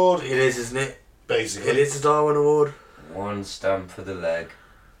Darwin Award. It is, isn't it? Basically. It is a Darwin Award. One stamp for the leg.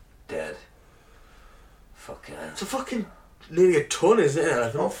 Dead. Fucking hell. It's a fucking nearly a ton, isn't it,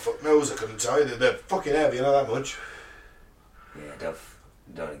 elephant? Oh, fuck knows, I couldn't tell you. They're fucking heavy, you know that much. Yeah,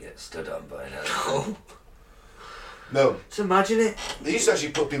 don't get stood on by an Oh. elephant. No. Just imagine it. They used to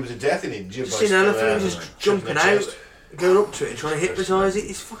actually put people to death in India. Just by see an elephant sticking just their jumping chest. out, going up to it and trying to hypnotise it.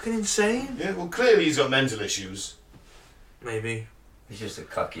 It's fucking insane. Yeah, well, clearly he's got mental issues. Maybe. He's just a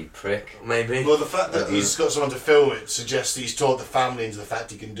cocky prick. Maybe. Well, the fact that he's got someone to film it suggests he's taught the family into the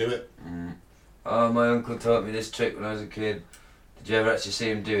fact he can do it. Oh, my uncle taught me this trick when I was a kid. Did you ever actually see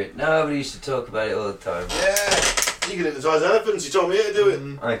him do it? No, but he used to talk about it all the time. Yeah, you can hypnotise elephants. You told me how to do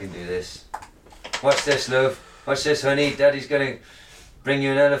it. I can do this. Watch this, love. Watch this, honey. Daddy's going to bring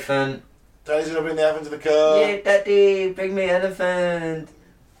you an elephant. Daddy's going to bring the elephant to the car. Yeah, Daddy, bring me an elephant.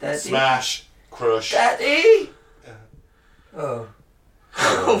 Daddy. Smash. Crush. Daddy! Oh.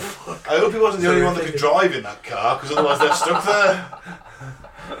 Oh, fuck. I hope he wasn't the only one that could drive in that car, because otherwise they're stuck there.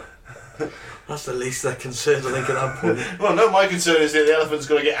 That's the least they're concerned, I think, at that point. Well, no, my concern is that the elephant's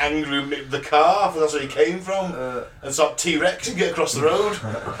going to get angry and nick the car, if that's where he came from, and start T-Rex and get across the road.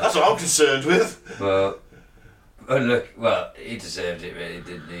 That's what I'm concerned with. Well, he deserved it, really,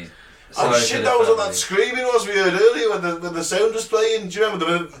 didn't he? Oh shit, that was what that screaming was we heard earlier when the sound was playing. Do you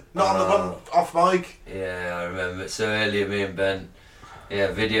remember not on the one off mic? Yeah, I remember. So earlier, me and Ben,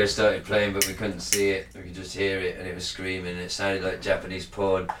 video started playing, but we couldn't see it. We could just hear it, and it was screaming. And it sounded like Japanese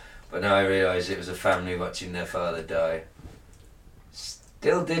porn, but now I realise it was a family watching their father die.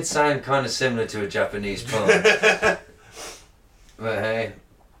 Still did sound kind of similar to a Japanese porn. But hey,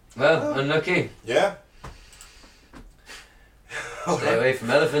 well, unlucky. Yeah. Stay away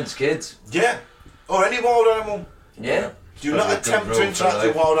from elephants, kids. Yeah. Or any wild animal. Yeah. Do not attempt to interact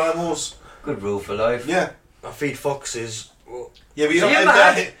with wild animals. Good rule for life. Yeah. I feed foxes. Well, Yeah, but you're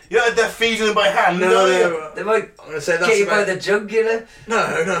not there feeding them by hand. no. They might I'm gonna say get you by the jugular. No,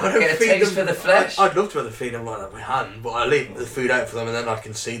 I don't Get a feed taste them. for the flesh. I'd love to be able to feed them like that by hand, but I leave the food out for them and then I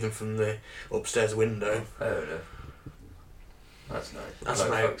can see them from the upstairs window. Fair enough. That's nice. That's I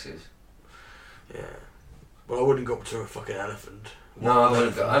like right. foxes. Yeah. Well, I wouldn't go up to a fucking elephant. No, I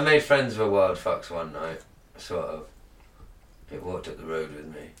wouldn't go. I made friends with a wild fox one night, sort of. It walked up the road with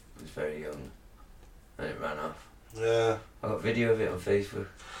me. It was very young. And it ran off. Yeah. I got video of it on Facebook.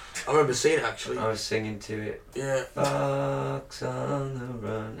 I remember seeing it actually. I was singing to it. Yeah. Fox on the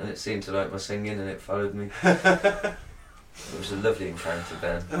run. And it seemed to like my singing and it followed me. It was a lovely encounter,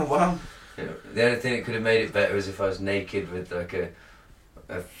 Ben. Oh wow. You know, the only thing that could have made it better was if I was naked with like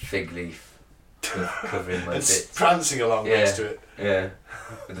a fig leaf covering my And bits. prancing along next to it. Yeah,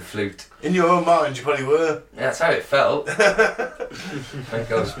 with the flute. In your own mind, you probably were. Yeah, that's how it felt. Like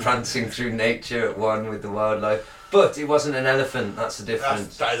I was prancing through nature at one with the wildlife. But it wasn't an elephant, that's the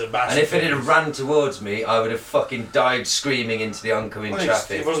difference. That is a massive And if it had difference. ran towards me, I would have fucking died screaming into the oncoming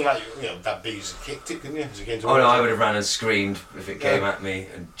traffic. It wasn't like that bee just kicked it, couldn't you? As it came Oh towards no, you. I would have ran and screamed if it came at me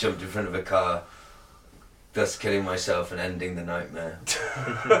and jumped in front of a car, thus killing myself and ending the nightmare.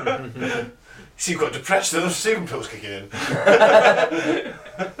 So you got depressed and the sleeping pills kicking in.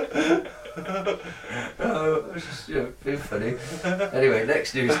 Oh, it was just being funny. Anyway,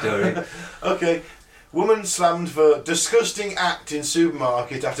 next news story. Okay. Woman slammed for disgusting act in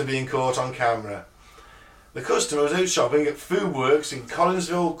supermarket after being caught on camera. The customer was out shopping at Foodworks in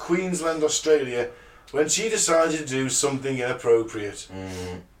Collinsville, Queensland, Australia, when she decided to do something inappropriate.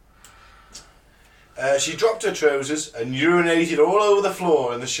 She dropped her trousers and urinated all over the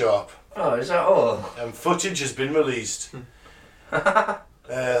floor in the shop. Oh, is that all? And footage has been released.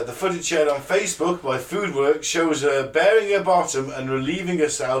 The footage shared on Facebook by Foodworks shows her baring her bottom and relieving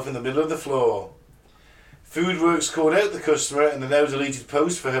herself in the middle of the floor. Foodworks called out the customer in the now deleted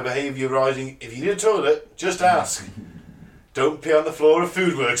post for her behaviour, writing, "If you need a toilet, just ask. Don't pee on the floor of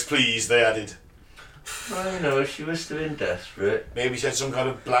Foodworks, please," they added. Well, you know, she must have been desperate. Maybe she had some kind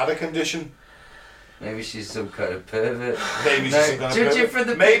of bladder condition. Maybe she's some kind of pervert. Maybe she's Now, some kind of judging pervert. from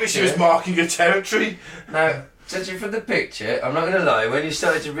the Maybe picture, she was marking her territory. Now, judging from the picture, I'm not going to lie, when you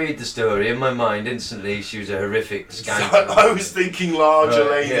started to read the story, in my mind, instantly, she was a horrific skank. I was thinking larger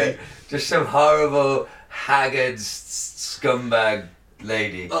lady. Yeah. Just some horrible, haggard, scumbag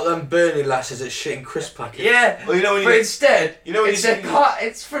lady. Like them Bernie lasses that shit in crisp packets. Yeah, Well, you know when but you- instead, you know when it's you a see- hot.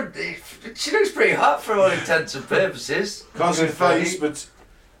 It's for. She looks pretty hot for all intents and purposes. Can't see the Good funny. face, but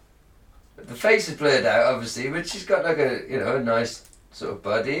The face is blurred out, obviously, but she's got like a nice sort of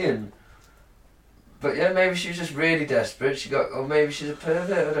body and. But yeah, maybe she was just really desperate. Or maybe she's a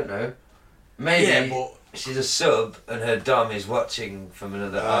pervert. I don't know. Maybe Yeah, but she's a sub and her dom is watching from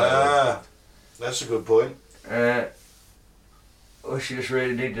another aisle. that's a good point. Or she just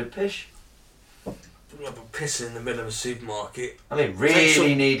really needed a pish. pissing in the middle of a supermarket. I mean,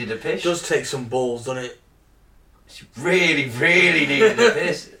 really needed a It piss. does take some balls, doesn't it? She really needed a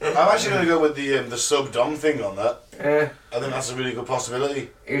piss. I'm actually going to go with the sub-dom thing on that. Yeah, I think that's a really good possibility.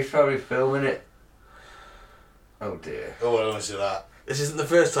 he was probably filming it. Oh dear. Oh, I don't want to see that. This isn't the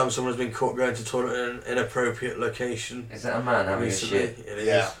first time someone's been caught going to toilet in an inappropriate location. Is that a man having Recently, a shit? it is.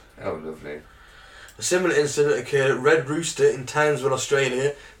 Yeah. Oh, lovely. A similar incident occurred at Red Rooster in Townsville,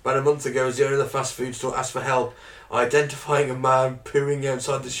 Australia. About a month ago, as the owner of the fast food store asked for help identifying a man pooing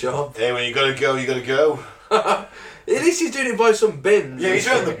outside the shop. Hey, when you gotta go, you gotta go. At least he's doing it by some bins. Yeah, he's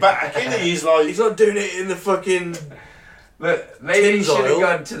around the back, isn't he? He's like... He's not doing it in the fucking... But maybe he Tins should have aisle.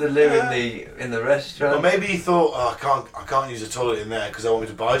 gone to the loo in the restaurant. Or maybe he thought, oh, I can't use the toilet in there because I want me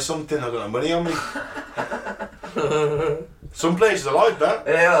to buy something. I've got no money on me. Some places are like that.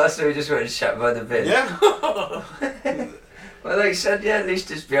 Yeah, so he just went and shat by the bin. Yeah. Well, like I said, yeah, at least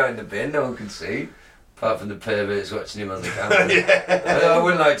it's behind the bin, no one can see. Apart from the perverts watching him on the camera. Yeah. I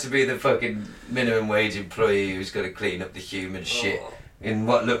wouldn't like to be the fucking minimum wage employee who's got to clean up the human shit in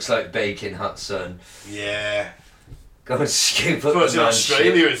what looks like baking hot sun. Yeah. Go and scoop up Plus the in man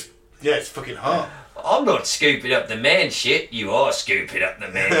Australia, shit. it's fucking hot. I'm not scooping up the man shit, you are scooping up the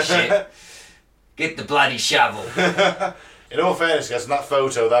man shit. Get the bloody shovel. In all fairness, guys, in that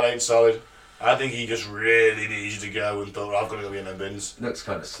photo, that ain't solid. I think he just really needs you to go and thought, I've got to go in them bins. Looks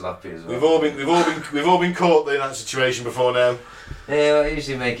kind of sloppy as well. We've all been caught in that situation before now. Yeah, well, I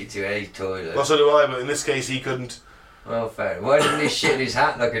usually make it to a toilet. Well, so do I, but in this case, he couldn't. Well, fair. Why didn't he shit in his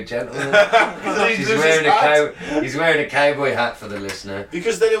hat like a gentleman? He's wearing He's wearing a cowboy hat for the listener.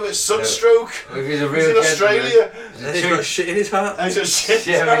 Because then he'll get sunstroke. If he's a He's real in Australia. And he's got shit in his hat. And he's got shit.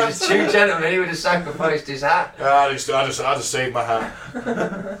 Yeah, but if he's a true gentleman, he would have sacrificed his hat. I just saved my hat.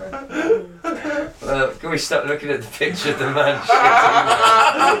 Well, can we stop looking at the picture of the man shitting?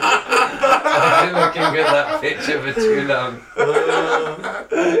 I've been looking at that picture for too long.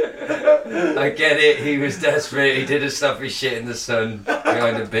 I get it, he was desperate, he didn't stop his shit in the sun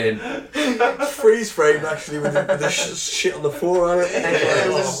behind a bin. It's freeze framed actually with the shit on the floor on it.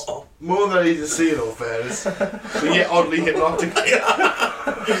 There's more than I need to see in all fairness. But yet oddly hypnotic.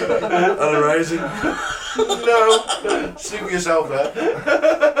 Arising. No. Sleep with yourself there.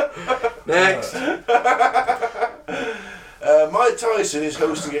 Next. Mike Tyson is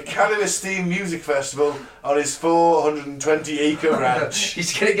hosting a cannabis-themed music festival on his 420-acre ranch.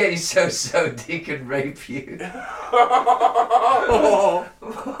 He's gonna get you so he can rape you.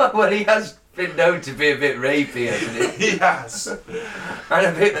 Well, he has been known to be a bit rapey, hasn't he? He has. And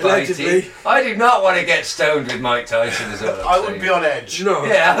a bit Allegedly. bitey. I do not want to get stoned with Mike Tyson as well. I would be on edge. No.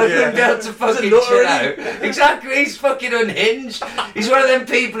 Yeah, I wouldn't be able to fucking not chill already? out. Exactly, he's fucking unhinged. He's one of them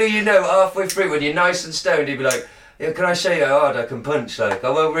people who, you know, halfway through when you're nice and stoned, he'd be like, yeah, can I show you how hard I can punch? Like, I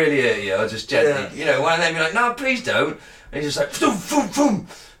won't really hurt you, I'll just gently. Yeah. You know, one of them, you're like, no, please don't. And he's just like, boom, boom, boom.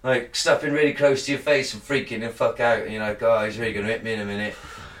 Like, stopping really close to your face and freaking the fuck out. And you're like, oh, he's really going to hit me in a minute.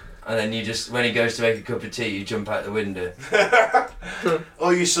 And then you just, when he goes to make a cup of tea, you jump out the window.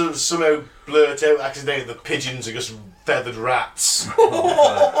 Or you sort of somehow blurt out accidentally the pigeons are just feathered rats. And he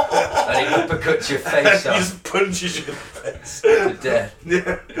uppercuts your face He off just punches you in the face. to death.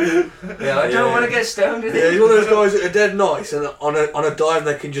 Yeah, I don't want to get stoned with Yeah, it. he's one of those guys that are dead nice and on a dime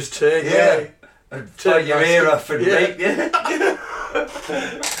they can just turn. Yeah. And tie your ear off and Yeah. rape you.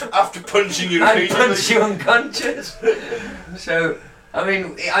 After punching you And repeatedly. punch you unconscious. So, I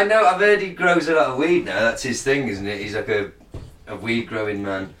mean, I know, I've heard he grows a lot of weed now. That's his thing, isn't it? He's like a weed growing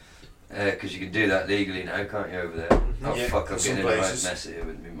man. Because you can do that legally now, can't you, over there? Oh, Yeah, fuck, I'm some getting in the right places. mess here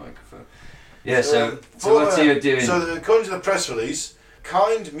with my microphone. Yeah, so what's he doing? So according to the press release,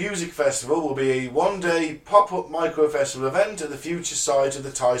 Kind Music Festival will be a one-day pop-up micro-festival event at the future site of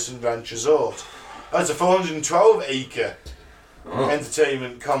the Tyson Ranch Resort. It's a 412-acre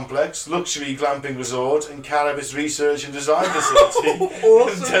entertainment complex, luxury glamping resort, and cannabis research and design facility.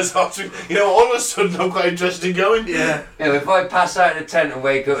 Awesome. You know, all of a sudden I'm quite interested in going. Yeah. Yeah, if I pass out in a tent and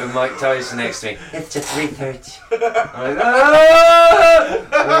wake up with Mike Tyson next to me, it's at 3:30. I'm like, ah!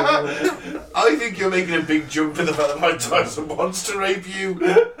 I think you're making a big jump in the fact that Mike Tyson wants to rape you.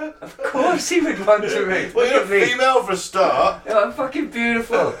 Of course he would want to rape. Well, Look you're at me. female for a start. Yeah, I'm fucking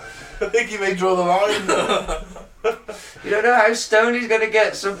beautiful. I think you may draw the line. You don't know how stoned he's gonna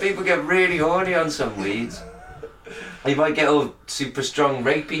get. Some people get really horny on some weeds. He might get all super strong,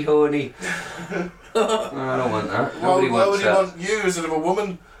 rapey horny. No, I don't want that. Nobody Why would wants he that. want you instead of a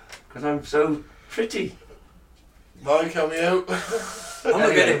woman? Because I'm so pretty. Mike, help me out. I'm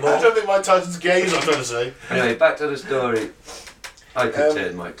not getting I involved. don't think Mike Tyson's gay, is what I'm trying to say. Anyway, back to the story. I could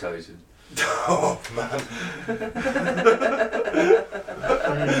turn Mike Tyson. Oh, man.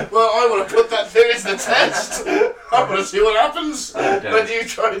 Well, I want to put that theory to the test. I want to see what happens when you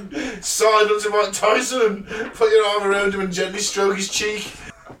try and silence Mike Tyson and put your arm around him and gently stroke his cheek.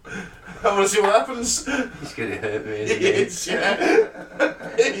 I want to see what happens. He's gonna hurt me. He Isn't he? is, yeah.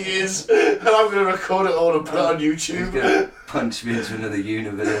 He is. And I'm going to record it all and put it on He's YouTube. gonna punch me into another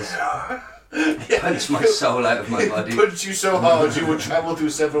universe. Punch my soul out of my body. Punch you so hard you will travel through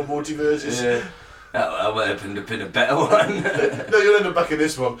several multiverses. Yeah. I might have ended up in a better one. No, you'll end up back in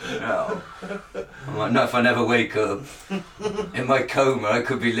this one. No. I might not if I never wake up. In my coma, I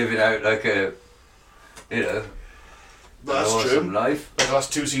could be living out like a, you know, That's awesome true. life. Like the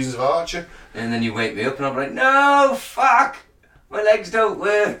last 2 seasons of Archer. And then you wake me up and I'm like, no, fuck! My legs don't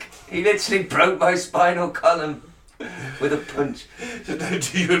work. He literally broke my spinal column with a punch. So now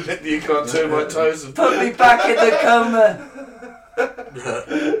do you admit that you can't turn Mike Tyson? Put me back in the coma!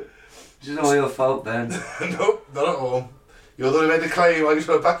 It's all your fault, Ben. Nope, not at all. You're the one who made the claim, I just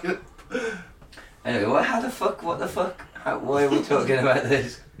went back in it. Anyway, what the fuck? Why are we talking about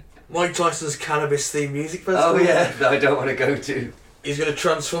this? Mike Tyson's cannabis-themed music festival. Oh yeah, that I don't want to go to. He's going to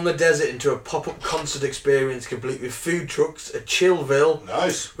transform the desert into a pop-up concert experience complete with food trucks, a chillville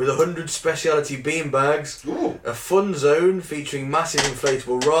Nice. with 100 specialty beanbags, Ooh. a fun zone featuring massive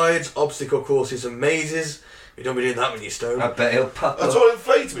inflatable rides, obstacle courses and mazes. You don't be doing that when you're stoned. I bet he'll pop That's up. all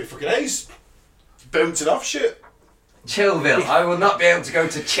inflated me, fucking ace. Bouncing off shit. Chillville. I will not be able to go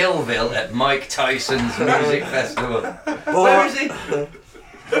to Chillville at Mike Tyson's music festival. Where is he?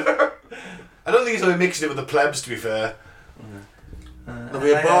 I don't think he's only mixing it with the plebs, to be fair. There'll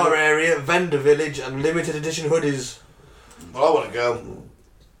be a bar area, vendor village and limited edition hoodies. Well, I want to go.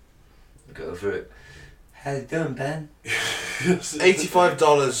 Go for it. How you doing, Ben?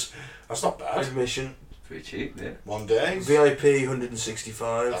 $85 That's not bad. admission. Pretty cheap, yeah. 1 day. VIP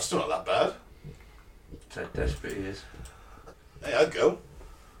 $165. That's still not that bad. That's how desperate he is. Hey, I'd go.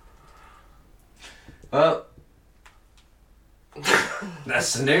 Well,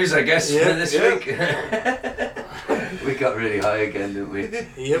 that's the news, I guess, Yeah, for this yeah. week. We got really high again, didn't we?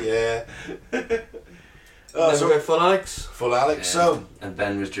 Yep. Yeah. So So, go for Alex. full Alex, Yeah. so. And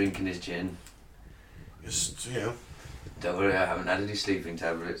Ben was drinking his gin. Just, you know. Don't worry, I haven't had any sleeping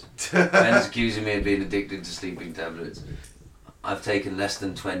tablets. Ben's accusing me of being addicted to sleeping tablets. I've taken less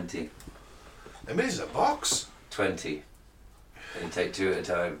than 20. I mean, it's a box. 20. And you take 2 at a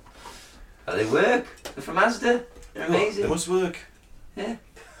time. Oh, they work. They're from Asda. They're amazing. They must work. Yeah.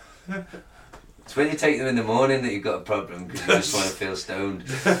 It's when you take them in the morning that you've got a problem because you just want to feel stoned.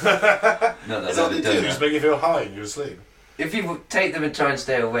 Not that That's I've what they ever do. done Just that. make you feel high and you're asleep. If you take them and try and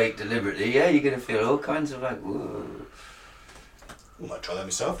stay awake deliberately, yeah, you're going to feel all kinds of like, whoa. I might try that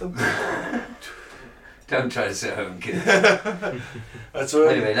myself then. Don't try to sit home, kid. That's all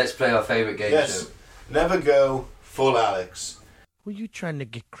right. Anyway, let's play our favourite game Yes. show. Never go full Alex. Were you trying to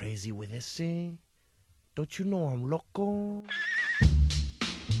get crazy with this, eh? Don't you know I'm loco?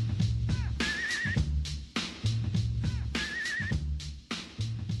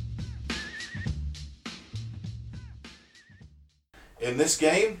 In this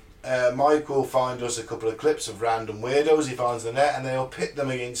game, Mike will find us a couple of clips of random weirdos he finds on the net, and then he'll pit them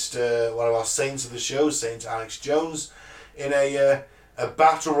against one of our saints of the show, Saint Alex Jones, in a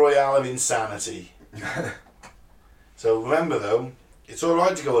battle royale of insanity. So remember though, it's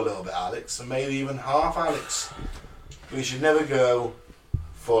alright to go a little bit Alex, and maybe even half Alex. We should never go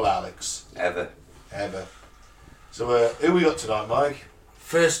full Alex. Ever. Ever. So who we got tonight, Mike?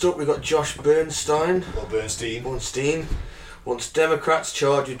 First up, we got Josh Bernstein. Or Bernstein? Bernstein wants Democrats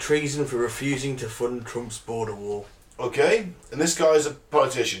charged with treason for refusing to fund Trump's border wall. Okay, and this guy's a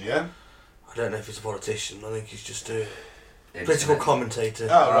politician, yeah? I don't know if he's a politician. I think he's just a It's political commentator,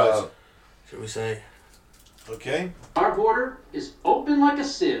 Oh, right. shall we say. Okay. Our border is open like a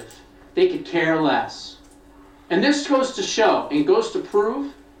sieve. They could care less. And this goes to show and goes to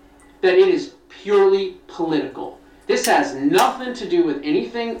prove that it is purely political. This has nothing to do with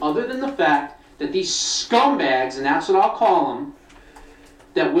anything other than the fact that these scumbags, and that's what I'll call them,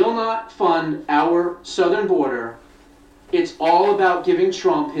 that will not fund our southern border, it's all about giving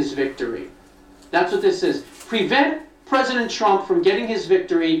Trump his victory. That's what this is. Prevent President Trump from getting his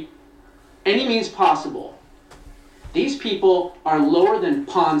victory any means possible. These people are lower than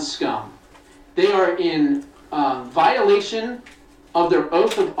pond scum. They are in violation of their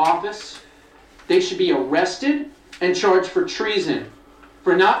oath of office. They should be arrested and charged for treason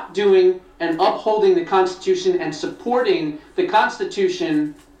for not doing and upholding the Constitution and supporting the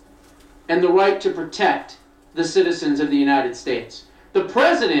Constitution and the right to protect the citizens of the United States. The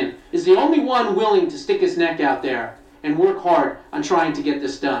president is the only one willing to stick his neck out there and work hard on trying to get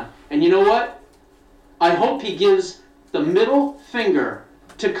this done. And you know what? I hope he gives the middle finger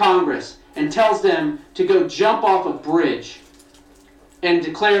to Congress and tells them to go jump off a bridge and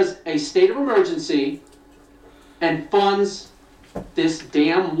declares a state of emergency and funds this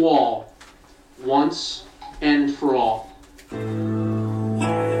damn wall once and for all. The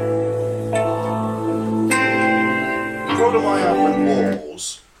problem I have with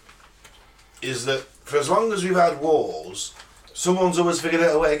walls is that for as long as we've had walls, someone's always figured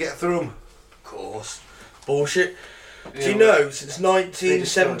out a way to get through them. Of course. Bullshit. Do you know, since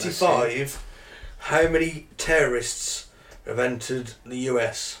 1975, how many terrorists have entered the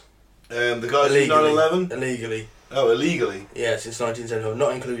US? The guys in 9/11? Illegally. Oh, illegally? Yeah, since 1975,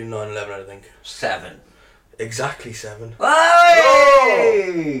 not including 9/11, I think. 7. Exactly 7.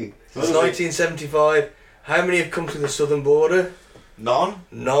 Hey! Since 1975, how many have come through the southern border? None?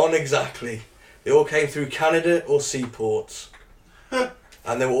 None exactly. They all came through Canada or seaports.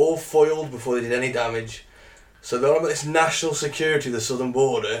 And they were all foiled before they did any damage. So they're on about this national security of the southern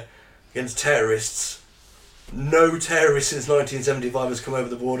border against terrorists. No terrorist since 1975 has come over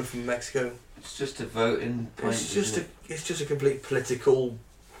the border from Mexico. It's just a voting point. It's just a complete political.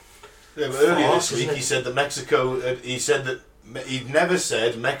 Yeah, but earlier this week he said that Mexico. He said that he'd never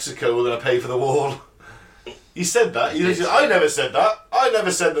said Mexico were going to pay for the wall. He said that. He said, I never said that. I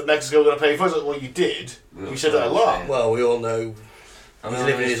never said that Mexico were going to pay for it. I was like, well, you did. You said that a lot. Well, we all know. He's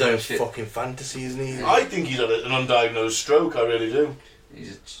living his own fucking fantasy, isn't he? I think he's had an undiagnosed stroke. I really do.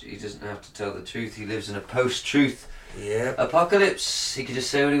 He doesn't have to tell the truth. He lives in a post-truth apocalypse. He can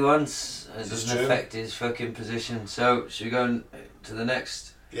just say what he wants. It doesn't affect his fucking position. So, should we go to the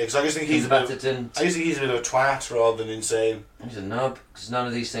next? Yeah, because I just think he's a bit of a twat rather than insane. He's a knob, because none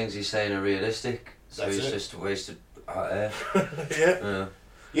of these things he's saying are realistic. So he's just a waste of hot air. Yeah.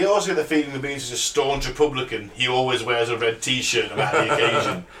 You also get the feeling that being such a staunch Republican, he always wears a red T-shirt about the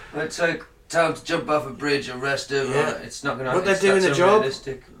occasion. It's like, tell him to jump off a bridge, arrest him. Yeah. It's not going to happen. But they're doing the job.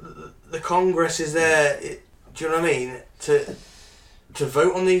 The Congress is there, do you know what I mean, to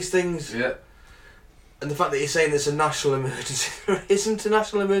vote on these things. Yeah. And the fact that you're saying it's a national emergency, there isn't a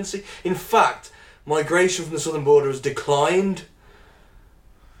national emergency. In fact, migration from the southern border has declined.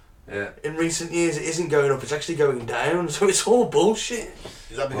 Yeah. In recent years, it isn't going up, it's actually going down, so it's all bullshit.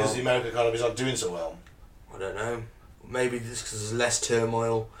 Is that because the American economy is not doing so well? I don't know. Maybe it's because there's less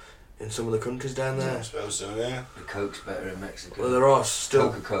turmoil in some of the countries down there. Yeah, I suppose so, yeah. The Coke's better in Mexico. Well, there are still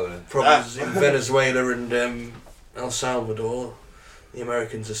Coca-Cola problems in Venezuela and El Salvador. The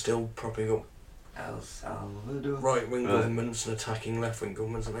Americans are still propping up El Salvador right-wing governments and attacking left-wing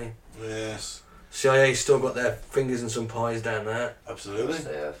governments, aren't they? Yes. CIA still got their fingers in some pies down there. Absolutely. Yes,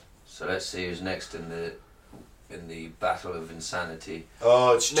 they have. So let's see who's next in the battle of insanity.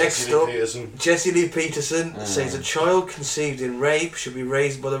 Oh, it's Jesse Lee Peterson. Jesse Lee Peterson says a child conceived in rape should be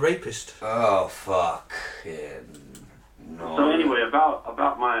raised by the rapist. Oh fuck! Yeah. No. So anyway,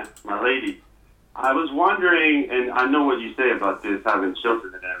 about my lady, I was wondering, and I know what you say about this having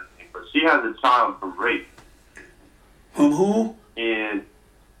children and everything, but she has a child from rape. From who? And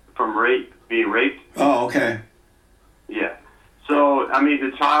from rape, being raped. Oh, okay. Yeah. So, I mean,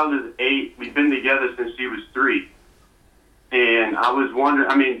 the child is 8. We've been together since she was 3. And I was wondering,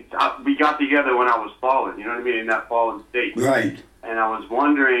 I mean, we got together when I was fallen, you know what I mean, in that fallen state. Right. And I was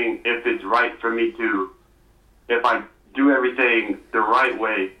wondering if it's right for me to, if I do everything the right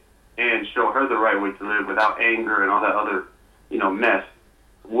way and show her the right way to live without anger and all that other, mess,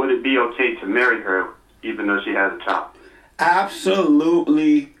 would it be okay to marry her even though she has a child?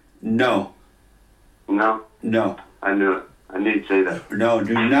 Absolutely no. No? No. I knew it. I need to say that. No,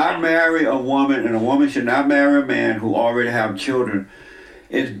 do not marry a woman, and a woman should not marry a man who already have children.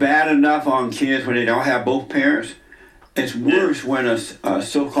 It's bad enough on kids when they don't have both parents. It's worse when a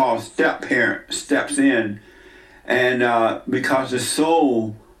so-called step-parent steps in, and because the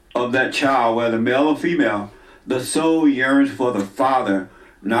soul of that child, whether male or female, the soul yearns for the father,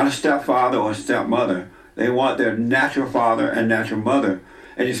 not a stepfather or stepmother. They want their natural father and natural mother,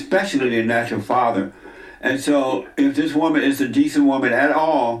 and especially their natural father. And so, if this woman is a decent woman at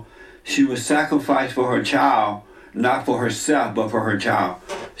all, she was sacrificed for her child, not for herself, but for her child.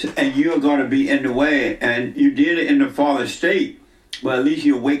 And you're going to be in the way, and you did it in the fallen state, but at least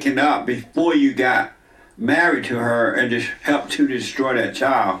you're waking up before you got married to her and just helped to destroy that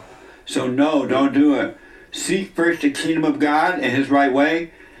child. So no, don't do it. Seek first the kingdom of God and his right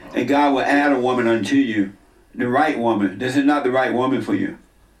way, and God will add a woman unto you. The right woman. This is not the right woman for you.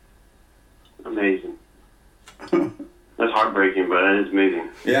 Amazing. That's heartbreaking, but it is amazing.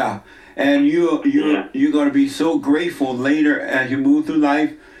 Yeah, and you're going to be so grateful later as you move through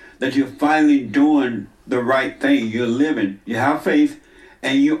life that you're finally doing the right thing. You're living. You have faith,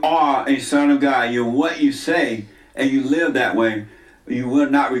 and you are a son of God. You're what you say, and you live that way. You will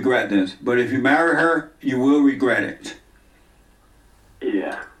not regret this. But if you marry her, you will regret it.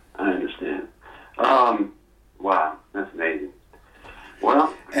 Yeah, I understand. Wow, that's amazing.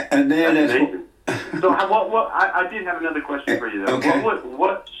 Well, and then that's amazing. So, I did have another question for you, though. Okay.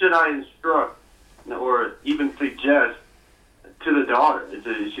 What should I instruct or even suggest to the daughter?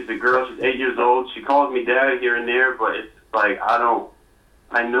 She's a girl. She's 8 years old. She calls me dad here and there, but it's like I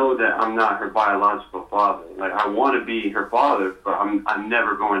I know that I'm not her biological father. Like, I want to be her father, but I'm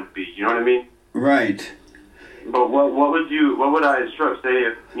never going to be. You know what I mean? Right. But what would I instruct? Say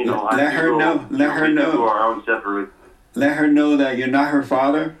if let her know. Let her know. Our own separate. Let her know that you're not her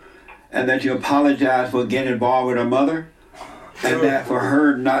father, and that you apologize for getting involved with her mother, and that for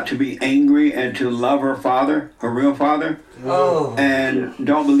her not to be angry and to love her father, her real father. Oh. And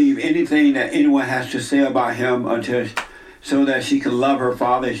don't believe anything that anyone has to say about him so that she can love her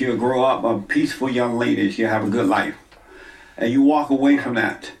father. She'll grow up a peaceful young lady. She'll have a good life, and you walk away from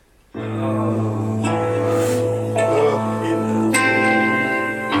that.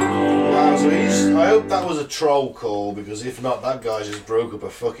 I hope that was a troll call, because if not, that guy just broke up a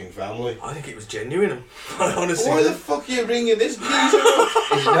fucking family. I think it was genuine. Honestly. Why the fuck are you ringing this geezer up?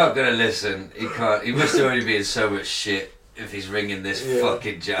 He's not gonna listen. He can't. He must already be in so much shit if he's ringing this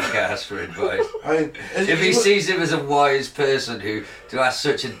fucking jackass for advice. If he sees him as a wise person to ask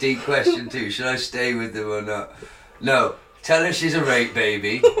such a deep question to, should I stay with them or not? No. Tell her she's a rape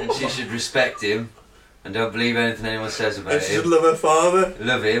baby and she should respect him. And don't believe anything anyone says about him. And she should love her father.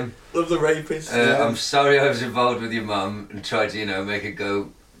 Love him. Love the rapist. I'm sorry I was involved with your mum and tried to, make her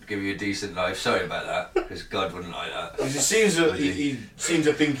go, give you a decent life. Sorry about that, because God wouldn't like that. He seems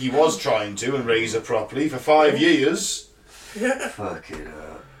to think he was trying to and raise her properly for 5 years. Yeah. Fuck it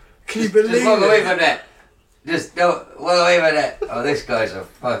up. Can you believe Just walk away from that. Just don't walk away from that. Oh, this guy's a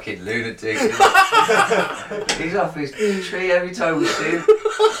fucking lunatic. He's off his tree every time we see him.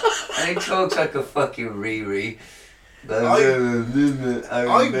 And he talks like a fucking Riri. I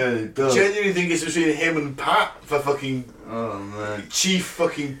genuinely think it's between him and Pat for fucking chief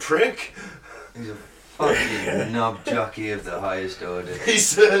fucking prick. He's a fucking knob jockey of the highest order. He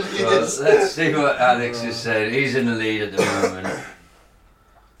certainly is. Let's see what Alex is saying. He's in the lead at the moment.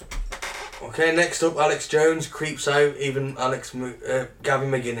 Okay, next up, Alex Jones creeps out even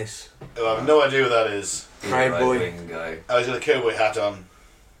Gavin McGuinness. Oh, I have no idea what that is. Proud boy. Guy. Oh, he's got a cowboy hat on.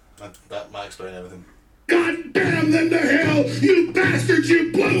 That might explain everything. God damn them to hell! You bastards,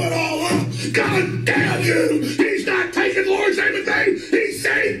 you blew it all up! God damn you! He's not taking Lord's name in vain! He's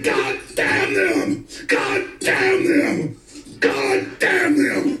saying, God damn them! God damn them! God damn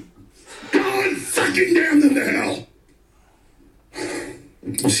them! God fucking damn them to hell!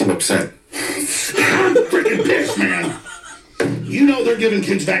 You seem upset. I'm freaking pissed, man! You know they're giving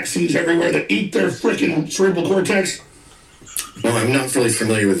kids vaccines everywhere that eat their freaking cerebral cortex? No, I'm not really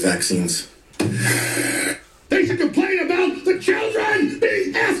familiar with vaccines. They should complain about the children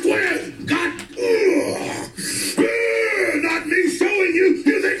being effed with! God, not me showing you!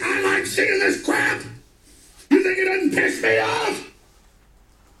 You think I like seeing this crap? You think it doesn't piss me off?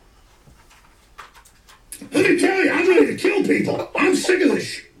 Let me tell you, I'm ready to kill people. I'm sick of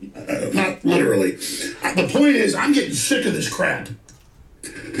this not literally. The point is, I'm getting sick of this crap.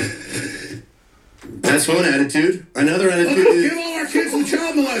 That's one attitude. Another attitude is... Give all our kids to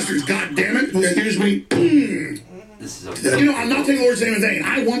child molesters, goddammit. Excuse me. This is I'm not taking Lord's name in vain.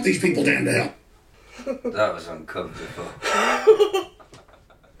 I want these people damned to hell. That was uncomfortable.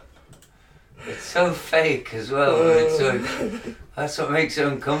 It's so fake as well. That's what makes it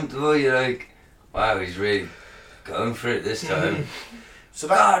uncomfortable. You're like, wow, he's really going for it this time. So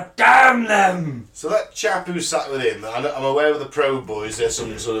God damn them! So that chap who sat with him, I'm aware of the Proud Boys, there's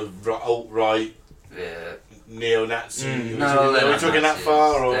some sort of alt-right, neo-Nazi. Are we talking that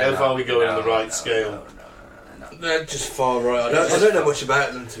far, or how far are we going on the right scale? No. They're just far right. I don't know much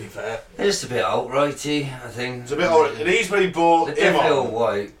about them, to be fair. They're just a bit alt-righty, I think. It's a bit alt-right. And he's really brought him on. all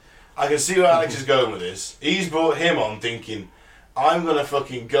white. I can see where Alex is going with this. He's brought him on thinking, I'm gonna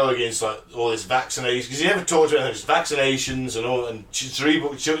fucking go against all this vaccinations, because he never talked about just vaccinations and all, and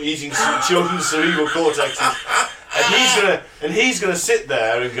eating children's cerebral cortexes, and he's gonna sit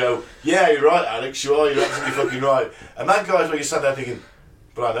there and go, yeah, you're right, Alex, you're absolutely fucking right. And that guy's where you sat there thinking,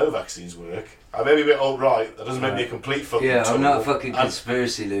 but I know vaccines work. I may be a bit alt-right, that doesn't make me a complete fucking I'm not a fucking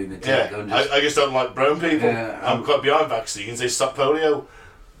conspiracy lunatic. Yeah, I just don't like brown people. I'm quite behind vaccines, they stop polio.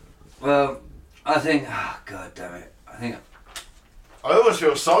 Well, I think, God damn it, I almost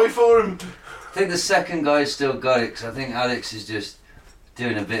feel sorry for him. I think the second guy's still got it, because I think Alex is just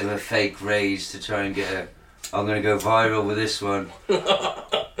doing a bit of a fake rage to try and get I'm going to go viral with this one.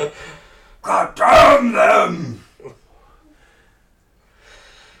 God damn them!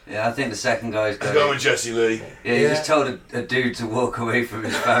 Yeah, I think the second guy's got going with Jesse Lee. Yeah, he just told a dude to walk away from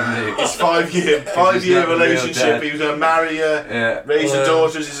his family. It's 5 year relationship. He was going to marry her, raise a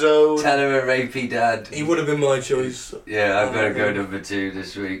daughter as his own. Tell her a rapey dad. He would have been my choice. Yeah, I've got to go number 2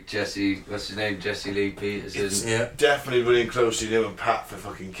 this week. Jesse, what's his name? Jesse Lee Peterson. It's definitely running close to him and Pat for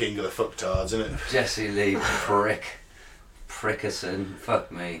fucking king of the fucktards, isn't it? Jesse Lee, prick. Frickerson.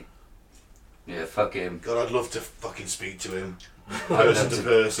 Fuck me. Yeah, fuck him. God, I'd love to fucking speak to him. I'd love to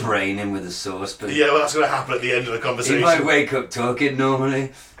person. Brain him with a saucepan. Yeah, well, that's going to happen at the end of the conversation. He might wake up talking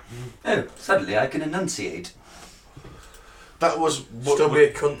normally. Oh, suddenly I can enunciate. That was what still be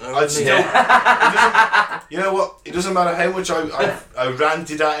a cunt though. I'd still, you know what? It doesn't matter how much I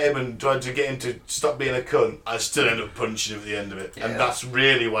ranted at him and tried to get him to stop being a cunt. I still end up punching him at the end of it, and that's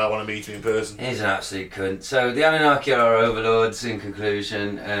really why I want to meet him in person. He's an absolute cunt. So the Anunnaki are our overlords. In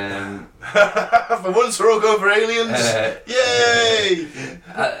conclusion, for once we're all going for aliens. Yay!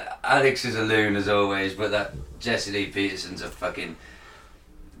 Alex is a loon as always, but that Jesse Lee Peterson's a fucking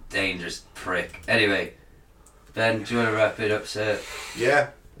dangerous prick. Anyway. Ben, do you want to wrap it up, sir?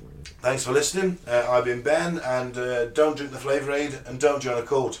 Yeah. Thanks for listening. I've been Ben, and don't drink the Flavour Aid and don't join a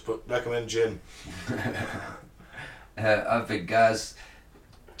cult, but recommend gin. I've been Gaz.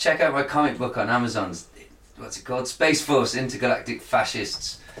 Check out my comic book on Amazon. What's it called? Space Force Intergalactic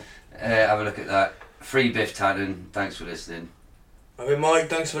Fascists. Have a look at that. Free Biff Tannen. Thanks for listening. I've been Mike.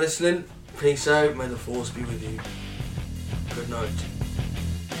 Thanks for listening. Peace out. May the Force be with you. Good night.